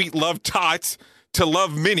 My Sweet Love Tots to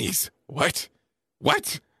Love Minis. What?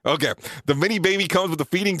 Okay. The Mini Baby comes with a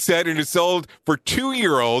feeding set and is sold for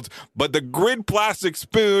 2-year-olds, but the grid plastic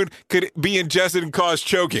spoon could be ingested and cause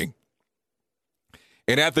choking.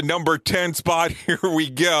 And at the number 10 spot, here we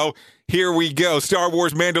go. Star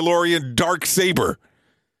Wars Mandalorian Darksaber.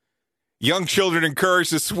 Young children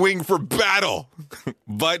encouraged to swing for battle,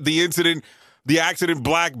 but the accident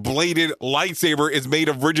black bladed lightsaber is made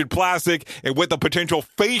of rigid plastic and with a potential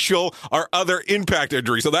facial or other impact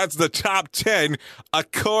injury. So that's the top 10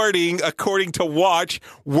 according to Watch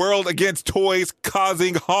World Against Toys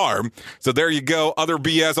Causing Harm. So there you go. Other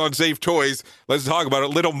BS on safe toys. Let's talk about it.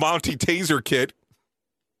 Little Monty Taser Kit.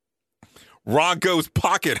 Ronco's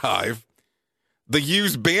Pocket Hive. The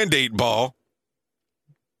used Band-Aid ball.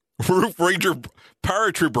 Roof Ranger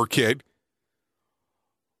Paratrooper Kit.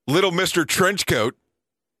 Little Mr. Trenchcoat,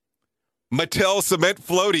 Mattel Cement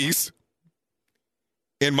Floaties,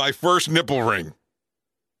 and my first nipple ring.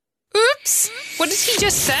 Oops! What did he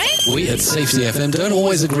just say? We at Safety FM don't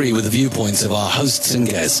always agree with the viewpoints of our hosts and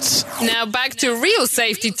guests. Now back to real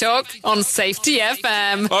safety talk on Safety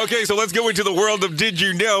FM. Okay, so let's go into the world of Did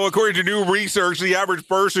You Know? According to new research, the average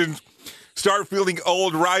person start feeling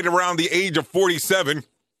old right around the age of 47.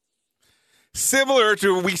 Similar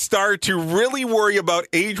to we start to really worry about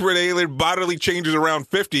age-related bodily changes around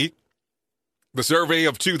 50. The survey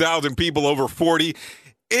of 2,000 people over 40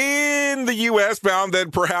 in the U.S. found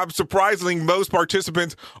that perhaps surprisingly most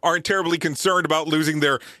participants aren't terribly concerned about losing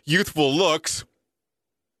their youthful looks.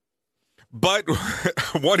 But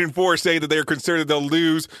 1 in 4 say that they're concerned that they'll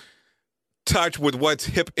lose touch with what's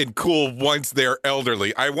hip and cool once they're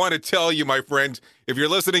elderly. I want to tell you, my friends, if you're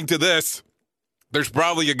listening to this, there's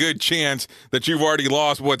probably a good chance that you've already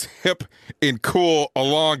lost what's hip and cool a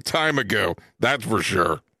long time ago. That's for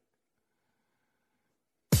sure.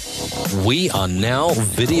 We are now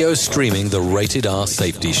video streaming the Rated R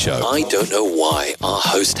Safety Show. I don't know why our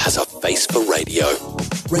host has a face for radio.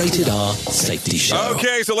 Rated R Safety Show.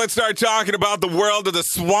 Okay, so let's start talking about the world of the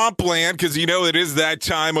swampland, because you know it is that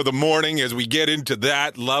time of the morning as we get into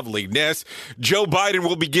that loveliness. Joe Biden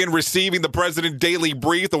will begin receiving the President Daily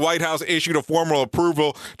Brief. The White House issued a formal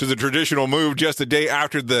approval to the traditional move just a day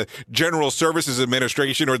after the General Services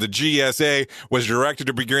Administration, or the GSA, was directed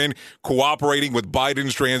to begin cooperating with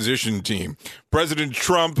Biden's transition team. President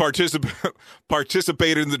Trump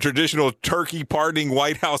participated in the traditional turkey pardoning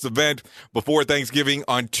White House event before Thanksgiving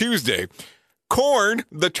on Tuesday. Corn,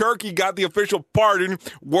 the turkey, got the official pardon.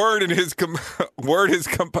 Word his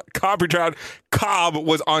compatriot Cobb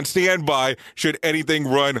was on standby should anything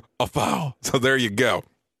run afoul. So there you go.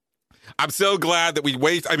 I'm so glad that we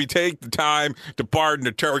take the time to pardon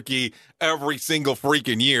a turkey every single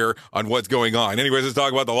freaking year on what's going on. Anyways, let's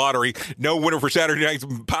talk about the lottery. No winner for Saturday night's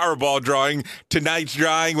Powerball drawing. Tonight's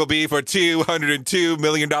drawing will be for $202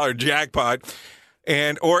 million jackpot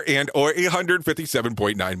or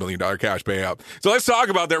 $157.9 million cash payout. So let's talk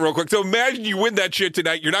about that real quick. So imagine you win that shit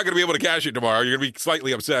tonight. You're not going to be able to cash it tomorrow. You're going to be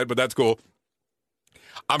slightly upset, but that's cool.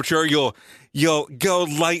 I'm sure you'll go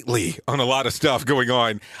lightly on a lot of stuff going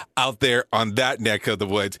on out there on that neck of the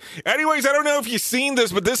woods. Anyways, I don't know if you've seen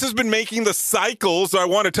this, but this has been making the cycle, so I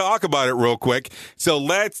want to talk about it real quick. So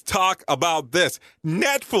let's talk about this.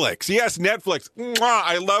 Netflix. Yes, Netflix. Mwah,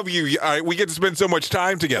 I love you. We get to spend so much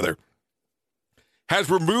time together. Has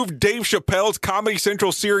removed Dave Chappelle's Comedy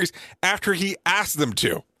Central series after he asked them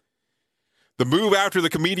to. The move after the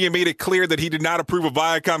comedian made it clear that he did not approve of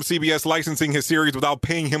Viacom CBS licensing his series without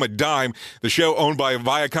paying him a dime. The show, owned by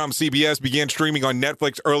Viacom CBS, began streaming on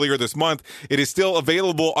Netflix earlier this month. It is still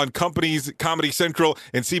available on companies Comedy Central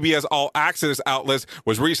and CBS All Access outlets,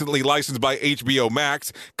 was recently licensed by HBO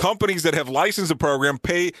Max. Companies that have licensed the program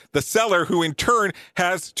pay the seller, who in turn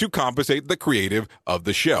has to compensate the creative of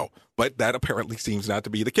the show. But that apparently seems not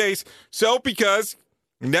to be the case. So because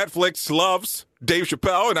Netflix loves Dave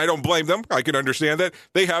Chappelle, and I don't blame them, I can understand that,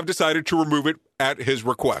 they have decided to remove it at his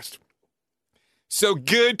request. So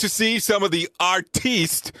good to see some of the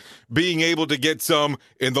artistes being able to get some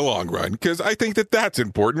in the long run, because I think that that's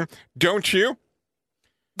important, don't you?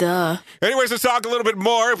 Duh. Anyways, let's talk a little bit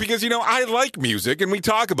more, because, I like music, and we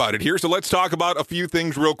talk about it here, so let's talk about a few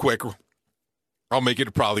things real quick. I'll make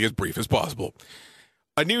it probably as brief as possible.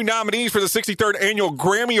 A new nominees for the 63rd Annual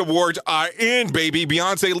Grammy Awards are in, baby.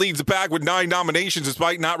 Beyonce leads the pack with 9 nominations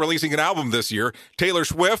despite not releasing an album this year. Taylor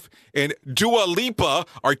Swift and Dua Lipa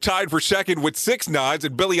are tied for second with 6 nods,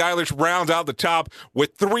 and Billie Eilish rounds out the top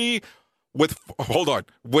with of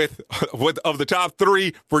the top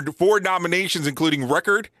 3 for 4 nominations, including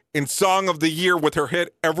Record and Song of the Year with her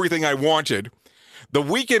hit Everything I Wanted. The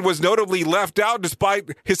Weeknd was notably left out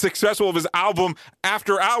despite his success of his album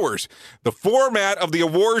After Hours. The format of the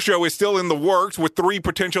award show is still in the works, with 3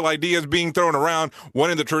 potential ideas being thrown around: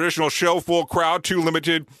 1 in the traditional show full crowd, 2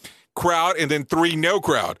 limited crowd, and then 3 no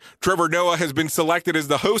crowd. Trevor Noah has been selected as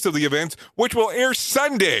the host of the events, which will air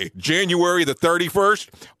Sunday, January the 31st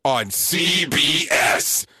on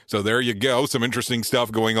CBS. So there you go. Some interesting stuff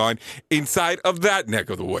going on inside of that neck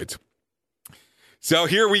of the woods. So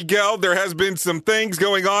here we go. There has been some things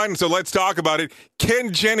going on, so let's talk about it.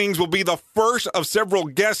 Ken Jennings will be the first of several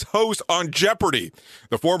guest hosts on Jeopardy!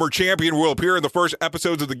 The former champion will appear in the first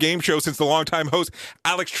episodes of the game show since the longtime host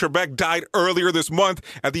Alex Trebek died earlier this month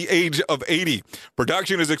at the age of 80.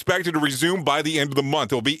 Production is expected to resume by the end of the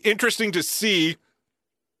month. It'll be interesting to see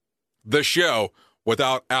the show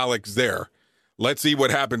without Alex there. Let's see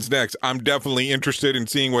what happens next. I'm definitely interested in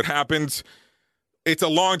seeing what happens. It's a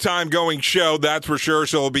long time going show, that's for sure,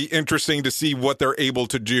 so it'll be interesting to see what they're able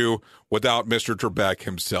to do without Mr. Trebek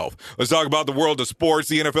himself. Let's talk about the world of sports.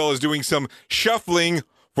 The NFL is doing some shuffling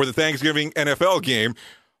for the Thanksgiving NFL game.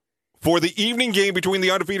 For the evening game between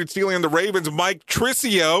the undefeated Steelers and the Ravens, Mike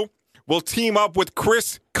Tricio will team up with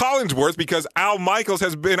Chris Collinsworth because Al Michaels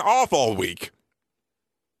has been off all week.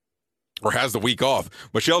 Or has the week off.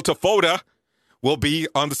 Michelle Tafoda will be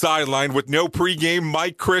on the sideline with no pregame.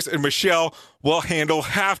 Mike, Chris, and Michelle will handle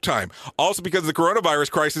halftime. Also, because of the coronavirus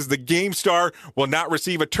crisis, the game star will not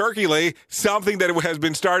receive a turkey leg, something that has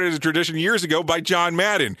been started as a tradition years ago by John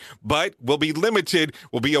Madden, but will be limited,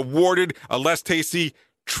 will be awarded a less tasty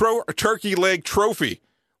turkey leg trophy.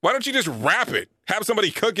 Why don't you just wrap it? Have somebody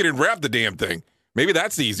cook it and wrap the damn thing. Maybe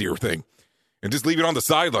that's the easier thing. And just leave it on the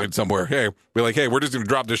sideline somewhere. Hey, be like, hey, we're just going to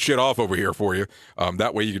drop this shit off over here for you.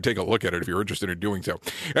 That way you can take a look at it if you're interested in doing so.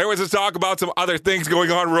 Anyways, let's talk about some other things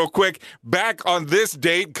going on real quick. Back on this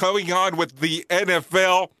date, coming on with the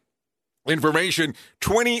NFL information,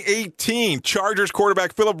 2018 Chargers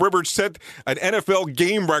quarterback Philip Rivers set an NFL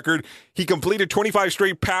game record. He completed 25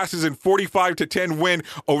 straight passes and 45-10 win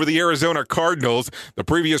over the Arizona Cardinals. The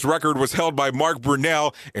previous record was held by Mark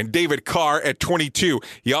Brunell and David Carr at 22.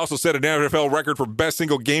 He also set an NFL record for best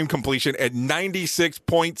single game completion at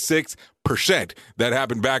 96.6%. That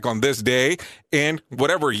happened back on this day and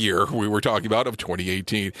whatever year we were talking about of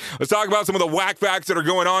 2018. Let's talk about some of the whack facts that are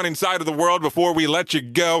going on inside of the world before we let you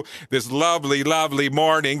go this lovely, lovely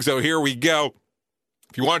morning. So here we go.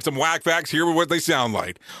 If you want some whack facts, here are what they sound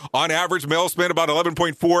like. On average, males spend about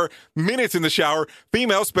 11.4 minutes in the shower.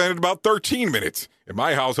 Females spend about 13 minutes. In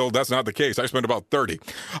my household, that's not the case. I spend about 30.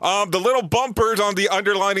 The little bumpers on the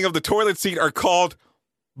underlining of the toilet seat are called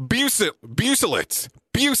Bucolics.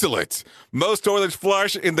 Most toilets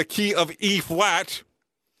flush in the key of E flat.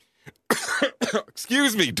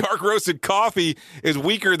 Excuse me. Dark roasted coffee is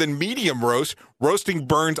weaker than medium roast. Roasting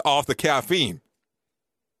burns off the caffeine.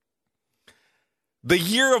 The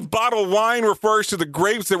year of bottled wine refers to the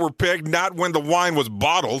grapes that were picked, not when the wine was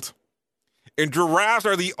bottled. And giraffes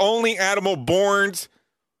are the only animal born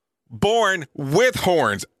with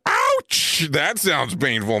horns. Ouch! That sounds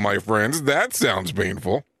painful, my friends. That sounds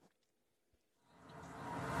painful.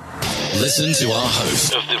 Listen to our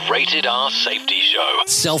host Of the Rated R Safety Show.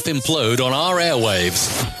 self-implode on our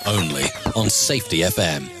airwaves, only on Safety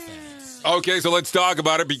FM. Okay, so let's talk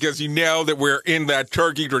about it because you know that we're in that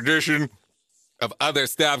turkey tradition of other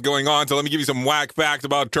stuff going on. So let me give you some whack facts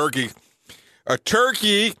about turkey. A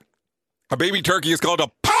baby turkey is called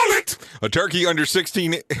a pullet. A turkey under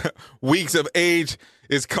 16 weeks of age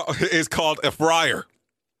is called a fryer.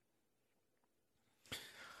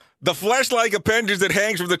 The flesh-like appendage that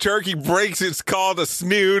hangs from the turkey breaks is called a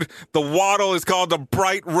snood. The wattle is called the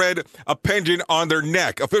bright red appendage on their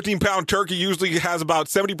neck. A 15-pound turkey usually has about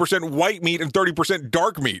 70% white meat and 30%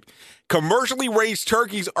 dark meat. Commercially raised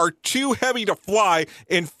turkeys are too heavy to fly.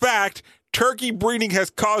 In fact, turkey breeding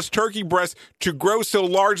has caused turkey breasts to grow so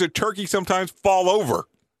large that turkeys sometimes fall over.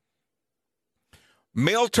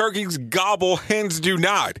 Male turkeys gobble, hens do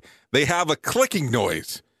not. They have a clicking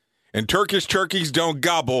noise. And Turkish turkeys don't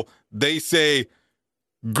gobble. They say,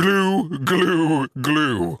 glue, glue,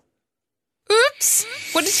 glue. Oops.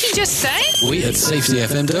 What did he just say? We at Safety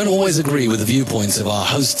FM don't always agree with the viewpoints of our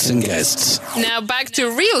hosts and guests. Now back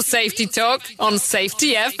to real safety talk on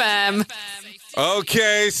Safety FM.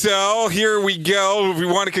 Okay, so here we go. We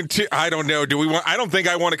want to continue. I don't know. I don't think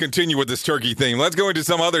I want to continue with this turkey theme. Let's go into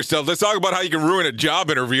some other stuff. Let's talk about how you can ruin a job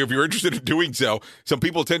interview if you're interested in doing so. Some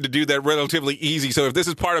people tend to do that relatively easy. So if this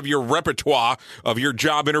is part of your repertoire of your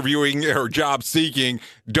job interviewing or job seeking,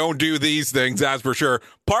 don't do these things, that's for sure.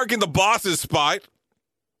 Park in the boss's spot.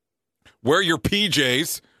 Wear your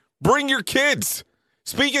PJs. Bring your kids.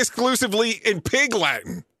 Speak exclusively in Pig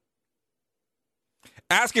Latin.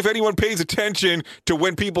 Ask if anyone pays attention to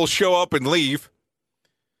when people show up and leave.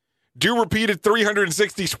 Do repeated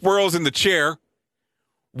 360 swirls in the chair.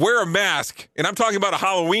 Wear a mask, and I'm talking about a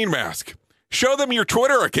Halloween mask. Show them your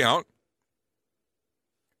Twitter account.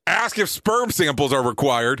 Ask if sperm samples are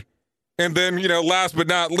required. And then, last but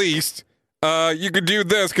not least, you could do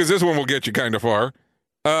this because this one will get you kind of far.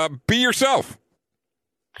 Be yourself.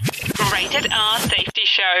 Rated R Safety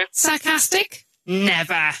Show. Sarcastic?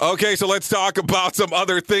 Never. Okay, so let's talk about some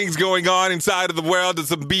other things going on inside of the world and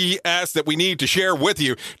some BS that we need to share with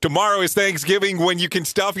you. Tomorrow is Thanksgiving, when you can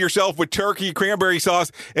stuff yourself with turkey cranberry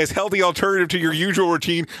sauce as healthy alternative to your usual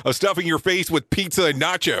routine of stuffing your face with pizza and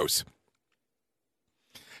nachos.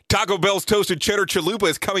 Taco Bell's toasted cheddar chalupa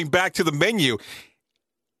is coming back to the menu.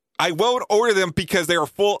 I won't order them because they are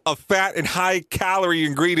full of fat and high-calorie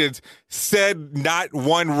ingredients, said not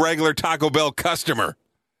one regular Taco Bell customer.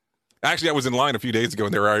 Actually, I was in line a few days ago,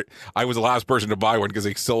 and I was the last person to buy one because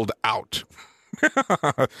they sold out.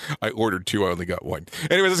 I ordered two. I only got one.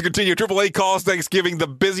 Anyways, let's continue. AAA calls Thanksgiving the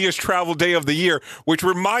busiest travel day of the year, which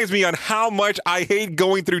reminds me on how much I hate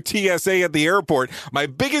going through TSA at the airport. My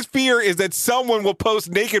biggest fear is that someone will post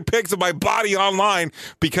naked pics of my body online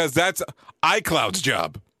because that's iCloud's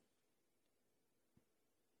job.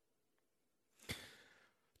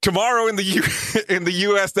 Tomorrow in the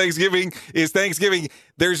U.S. Thanksgiving is Thanksgiving.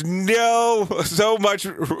 There's so much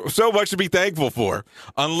to be thankful for,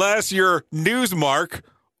 unless you're Newsmark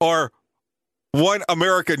or One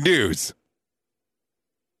America News.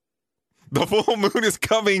 The full moon is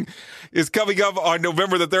coming up on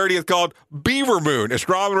November the 30th, called Beaver Moon.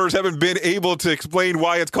 Astronomers haven't been able to explain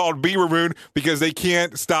why it's called Beaver Moon because they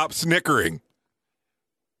can't stop snickering.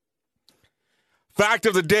 Fact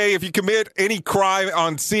of the day, if you commit any crime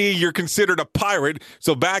on sea, you're considered a pirate.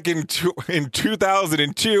 So back in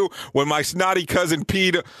 2002, when my snotty cousin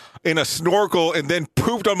peed in a snorkel and then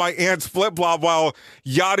pooped on my aunt's flip-flop while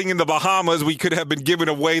yachting in the Bahamas, we could have been given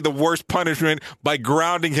away the worst punishment by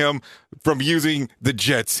grounding him from using the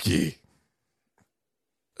jet ski.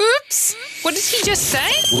 Oops. What did he just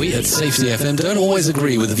say? We at Safety FM don't always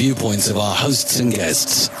agree with the viewpoints of our hosts and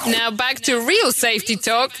guests. Now back to real safety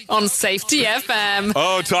talk on Safety FM.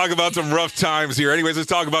 Oh, talk about some rough times here. Anyways, let's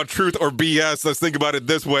talk about truth or BS. Let's think about it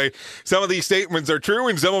this way. Some of these statements are true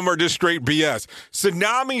and some of them are just straight BS.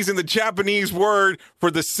 Tsunamis in the Japanese word for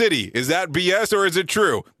the city. Is that BS or is it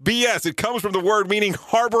true? BS. It comes from the word meaning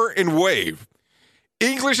harbor and wave.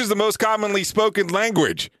 English is the most commonly spoken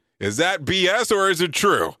language. Is that BS or is it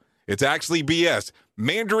true? It's actually BS.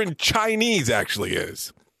 Mandarin Chinese actually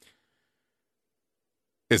is.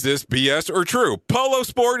 Is this BS or true? Polo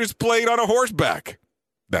sport is played on a horseback.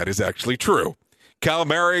 That is actually true.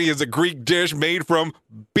 Calamari is a Greek dish made from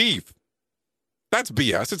beef. That's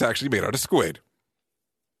BS. It's actually made out of squid.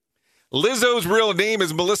 Lizzo's real name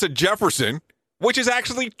is Melissa Jefferson, which is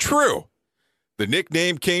actually true. The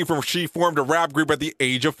nickname came from she formed a rap group at the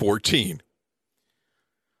age of 14.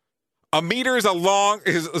 A meter is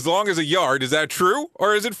as long as a yard. Is that true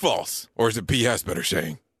or is it false? Or is it BS, better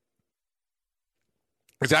saying?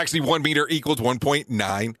 It's actually 1 meter equals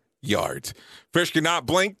 1.9 yards. Fish cannot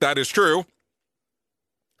blink. That is true.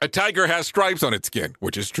 A tiger has stripes on its skin,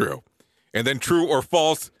 which is true. And then true or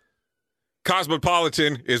false,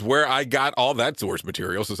 Cosmopolitan is where I got all that source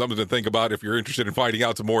material. So something to think about if you're interested in finding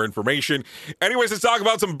out some more information. Anyways, let's talk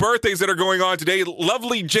about some birthdays that are going on today.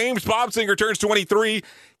 Lovely James Pop singer turns 23.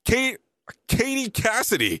 Katie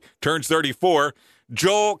Cassidy turns 34.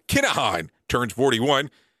 Joel Kinahan turns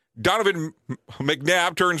 41. Donovan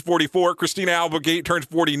McNabb turns 44. Christina Applegate turns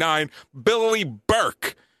 49. Billy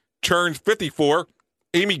Burke turns 54.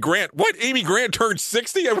 Amy Grant. What? Amy Grant turned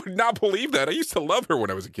 60? I would not believe that. I used to love her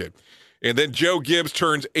when I was a kid. And then Joe Gibbs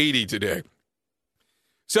turns 80 today.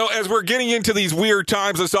 So as we're getting into these weird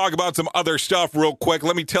times, let's talk about some other stuff real quick.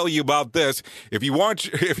 Let me tell you about this. If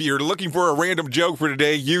you're looking for a random joke for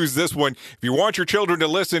today, use this one. If you want your children to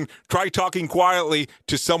listen, try talking quietly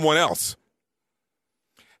to someone else.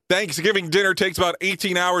 Thanksgiving dinner takes about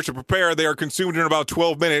 18 hours to prepare. They are consumed in about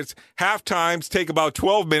 12 minutes. Half times take about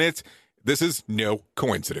 12 minutes. This is no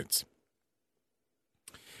coincidence.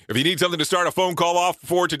 If you need something to start a phone call off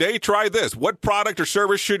for today, try this. What product or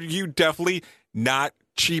service should you definitely not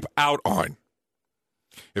cheap out on?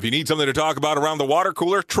 If you need something to talk about around the water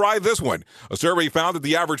cooler, try this one. A survey found that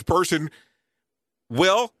the average person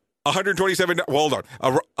will a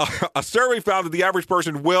survey found that the average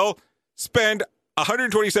person will spend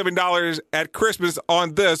 $127 at Christmas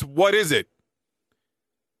on this. What is it?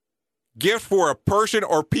 Gift for a person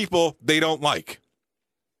or people they don't like.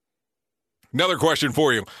 Another question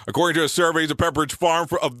for you. According to a survey of Pepperidge Farm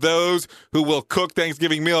of those who will cook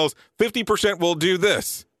Thanksgiving meals, 50% will do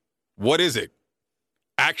this. What is it?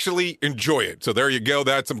 Actually enjoy it. So there you go.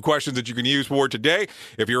 That's some questions that you can use for today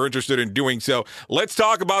if you're interested in doing so. Let's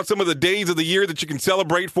talk about some of the days of the year that you can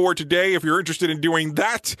celebrate for today if you're interested in doing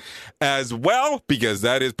that as well, because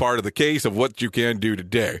that is part of the case of what you can do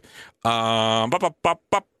today.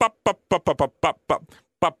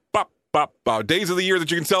 Days of the year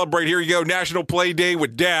that you can celebrate. Here you go. National Play Day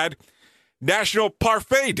with Dad. National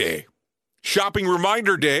Parfait Day. Shopping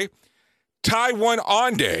Reminder Day. Taiwan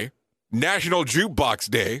On Day. National Jukebox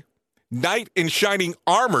Day. Knight in Shining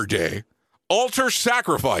Armor Day. Altar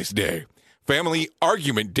Sacrifice Day. Family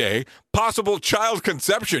Argument Day. Possible Child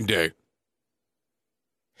Conception Day.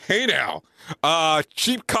 Hey now.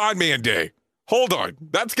 Cheap Con Man Day. Hold on.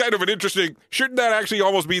 That's kind of an interesting... Shouldn't that actually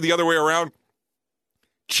almost be the other way around?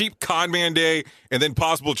 Cheap Con Man Day, and then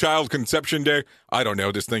possible Child Conception Day. I don't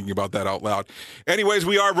know, just thinking about that out loud. Anyways,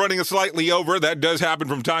 we are running slightly over. That does happen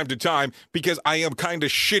from time to time because I am kind of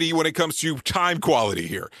shitty when it comes to time quality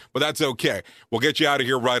here. But that's okay. We'll get you out of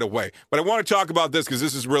here right away. But I want to talk about this because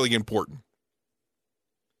this is really important.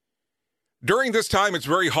 During this time, it's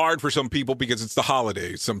very hard for some people because it's the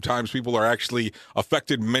holidays. Sometimes people are actually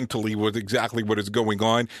affected mentally with exactly what is going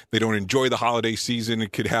on. They don't enjoy the holiday season.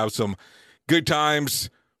 It could have some good times,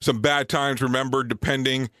 some bad times, remember,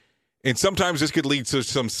 depending. And sometimes this could lead to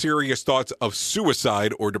some serious thoughts of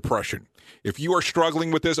suicide or depression. If you are struggling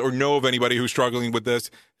with this or know of anybody who's struggling with this,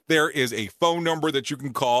 there is a phone number that you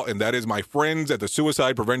can call, and that is my friends at the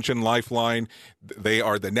Suicide Prevention Lifeline. They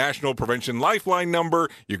are the National Prevention Lifeline number.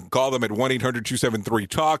 You can call them at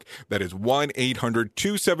 1-800-273-TALK. That is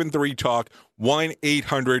 1-800-273-TALK,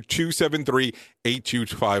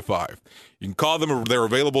 1-800-273-8255. You can call them. They're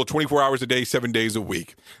available 24 hours a day, 7 days a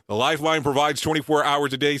week. The Lifeline provides 24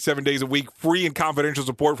 hours a day, 7 days a week, free and confidential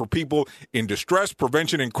support for people in distress,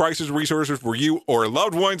 prevention, and crisis resources for you or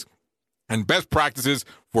loved ones, and best practices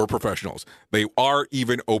for professionals. They are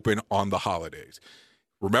even open on the holidays.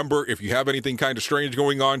 Remember, if you have anything kind of strange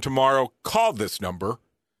going on tomorrow, call this number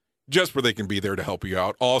just where they can be there to help you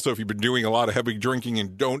out. Also, if you've been doing a lot of heavy drinking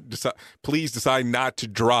and please decide not to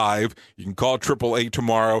drive, you can call 888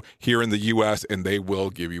 tomorrow here in the U.S. and they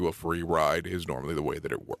will give you a free ride is normally the way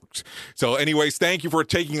that it works. So anyways, thank you for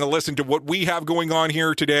taking a listen to what we have going on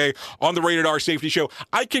here today on the Rated R Safety Show.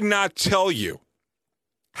 I cannot tell you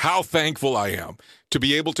how thankful I am to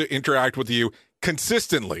be able to interact with you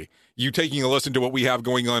consistently. You taking a listen to what we have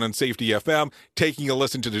going on Safety FM, taking a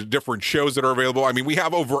listen to the different shows that are available. I mean, we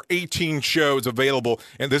have over 18 shows available,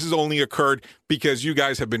 and this has only occurred because you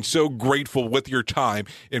guys have been so grateful with your time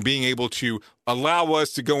and being able to allow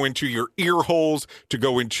us to go into your ear holes, to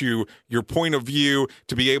go into your point of view,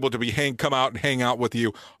 to be able to come out and hang out with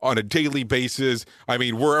you on a daily basis. I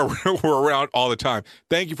mean, we're around all the time.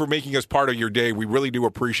 Thank you for making us part of your day. We really do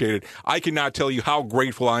appreciate it. I cannot tell you how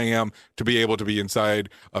grateful I am to be able to be inside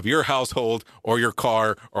of your household or your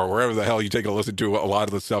car or wherever the hell you take a listen to a lot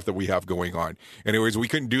of the stuff that we have going on. Anyways, we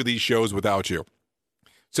couldn't do these shows without you.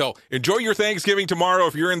 So enjoy your Thanksgiving tomorrow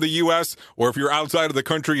if you're in the U.S. or if you're outside of the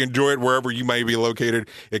country, enjoy it wherever you may be located.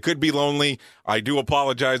 It could be lonely. I do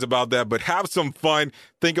apologize about that, but have some fun.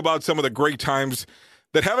 Think about some of the great times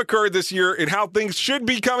that have occurred this year and how things should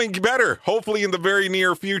be coming better, hopefully in the very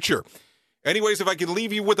near future. Anyways, if I can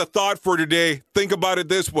leave you with a thought for today, think about it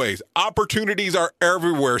this way. Opportunities are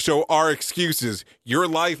everywhere, so are excuses. Your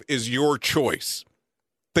life is your choice.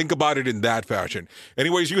 Think about it in that fashion.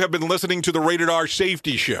 Anyways, you have been listening to the Rated R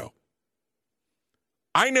Safety Show.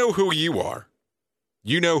 I know who you are.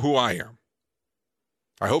 You know who I am.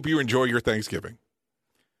 I hope you enjoy your Thanksgiving.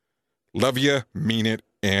 Love you, mean it,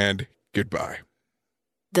 and goodbye.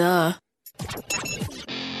 Duh.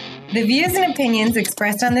 The views and opinions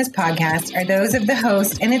expressed on this podcast are those of the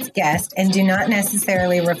host and its guest and do not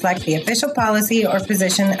necessarily reflect the official policy or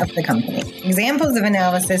position of the company. Examples of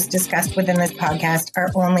analysis discussed within this podcast are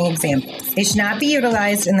only examples. They should not be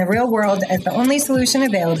utilized in the real world as the only solution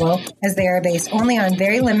available, as they are based only on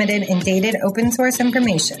very limited and dated open source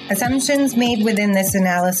information. Assumptions made within this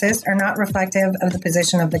analysis are not reflective of the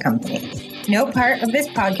position of the company. No part of this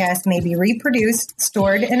podcast may be reproduced,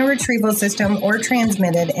 stored in a retrieval system, or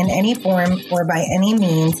transmitted in any form or by any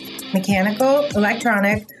means, mechanical,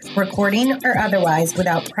 electronic, recording, or otherwise,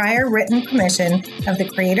 without prior written permission of the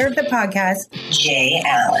creator of the podcast, Jay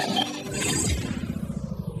Allen.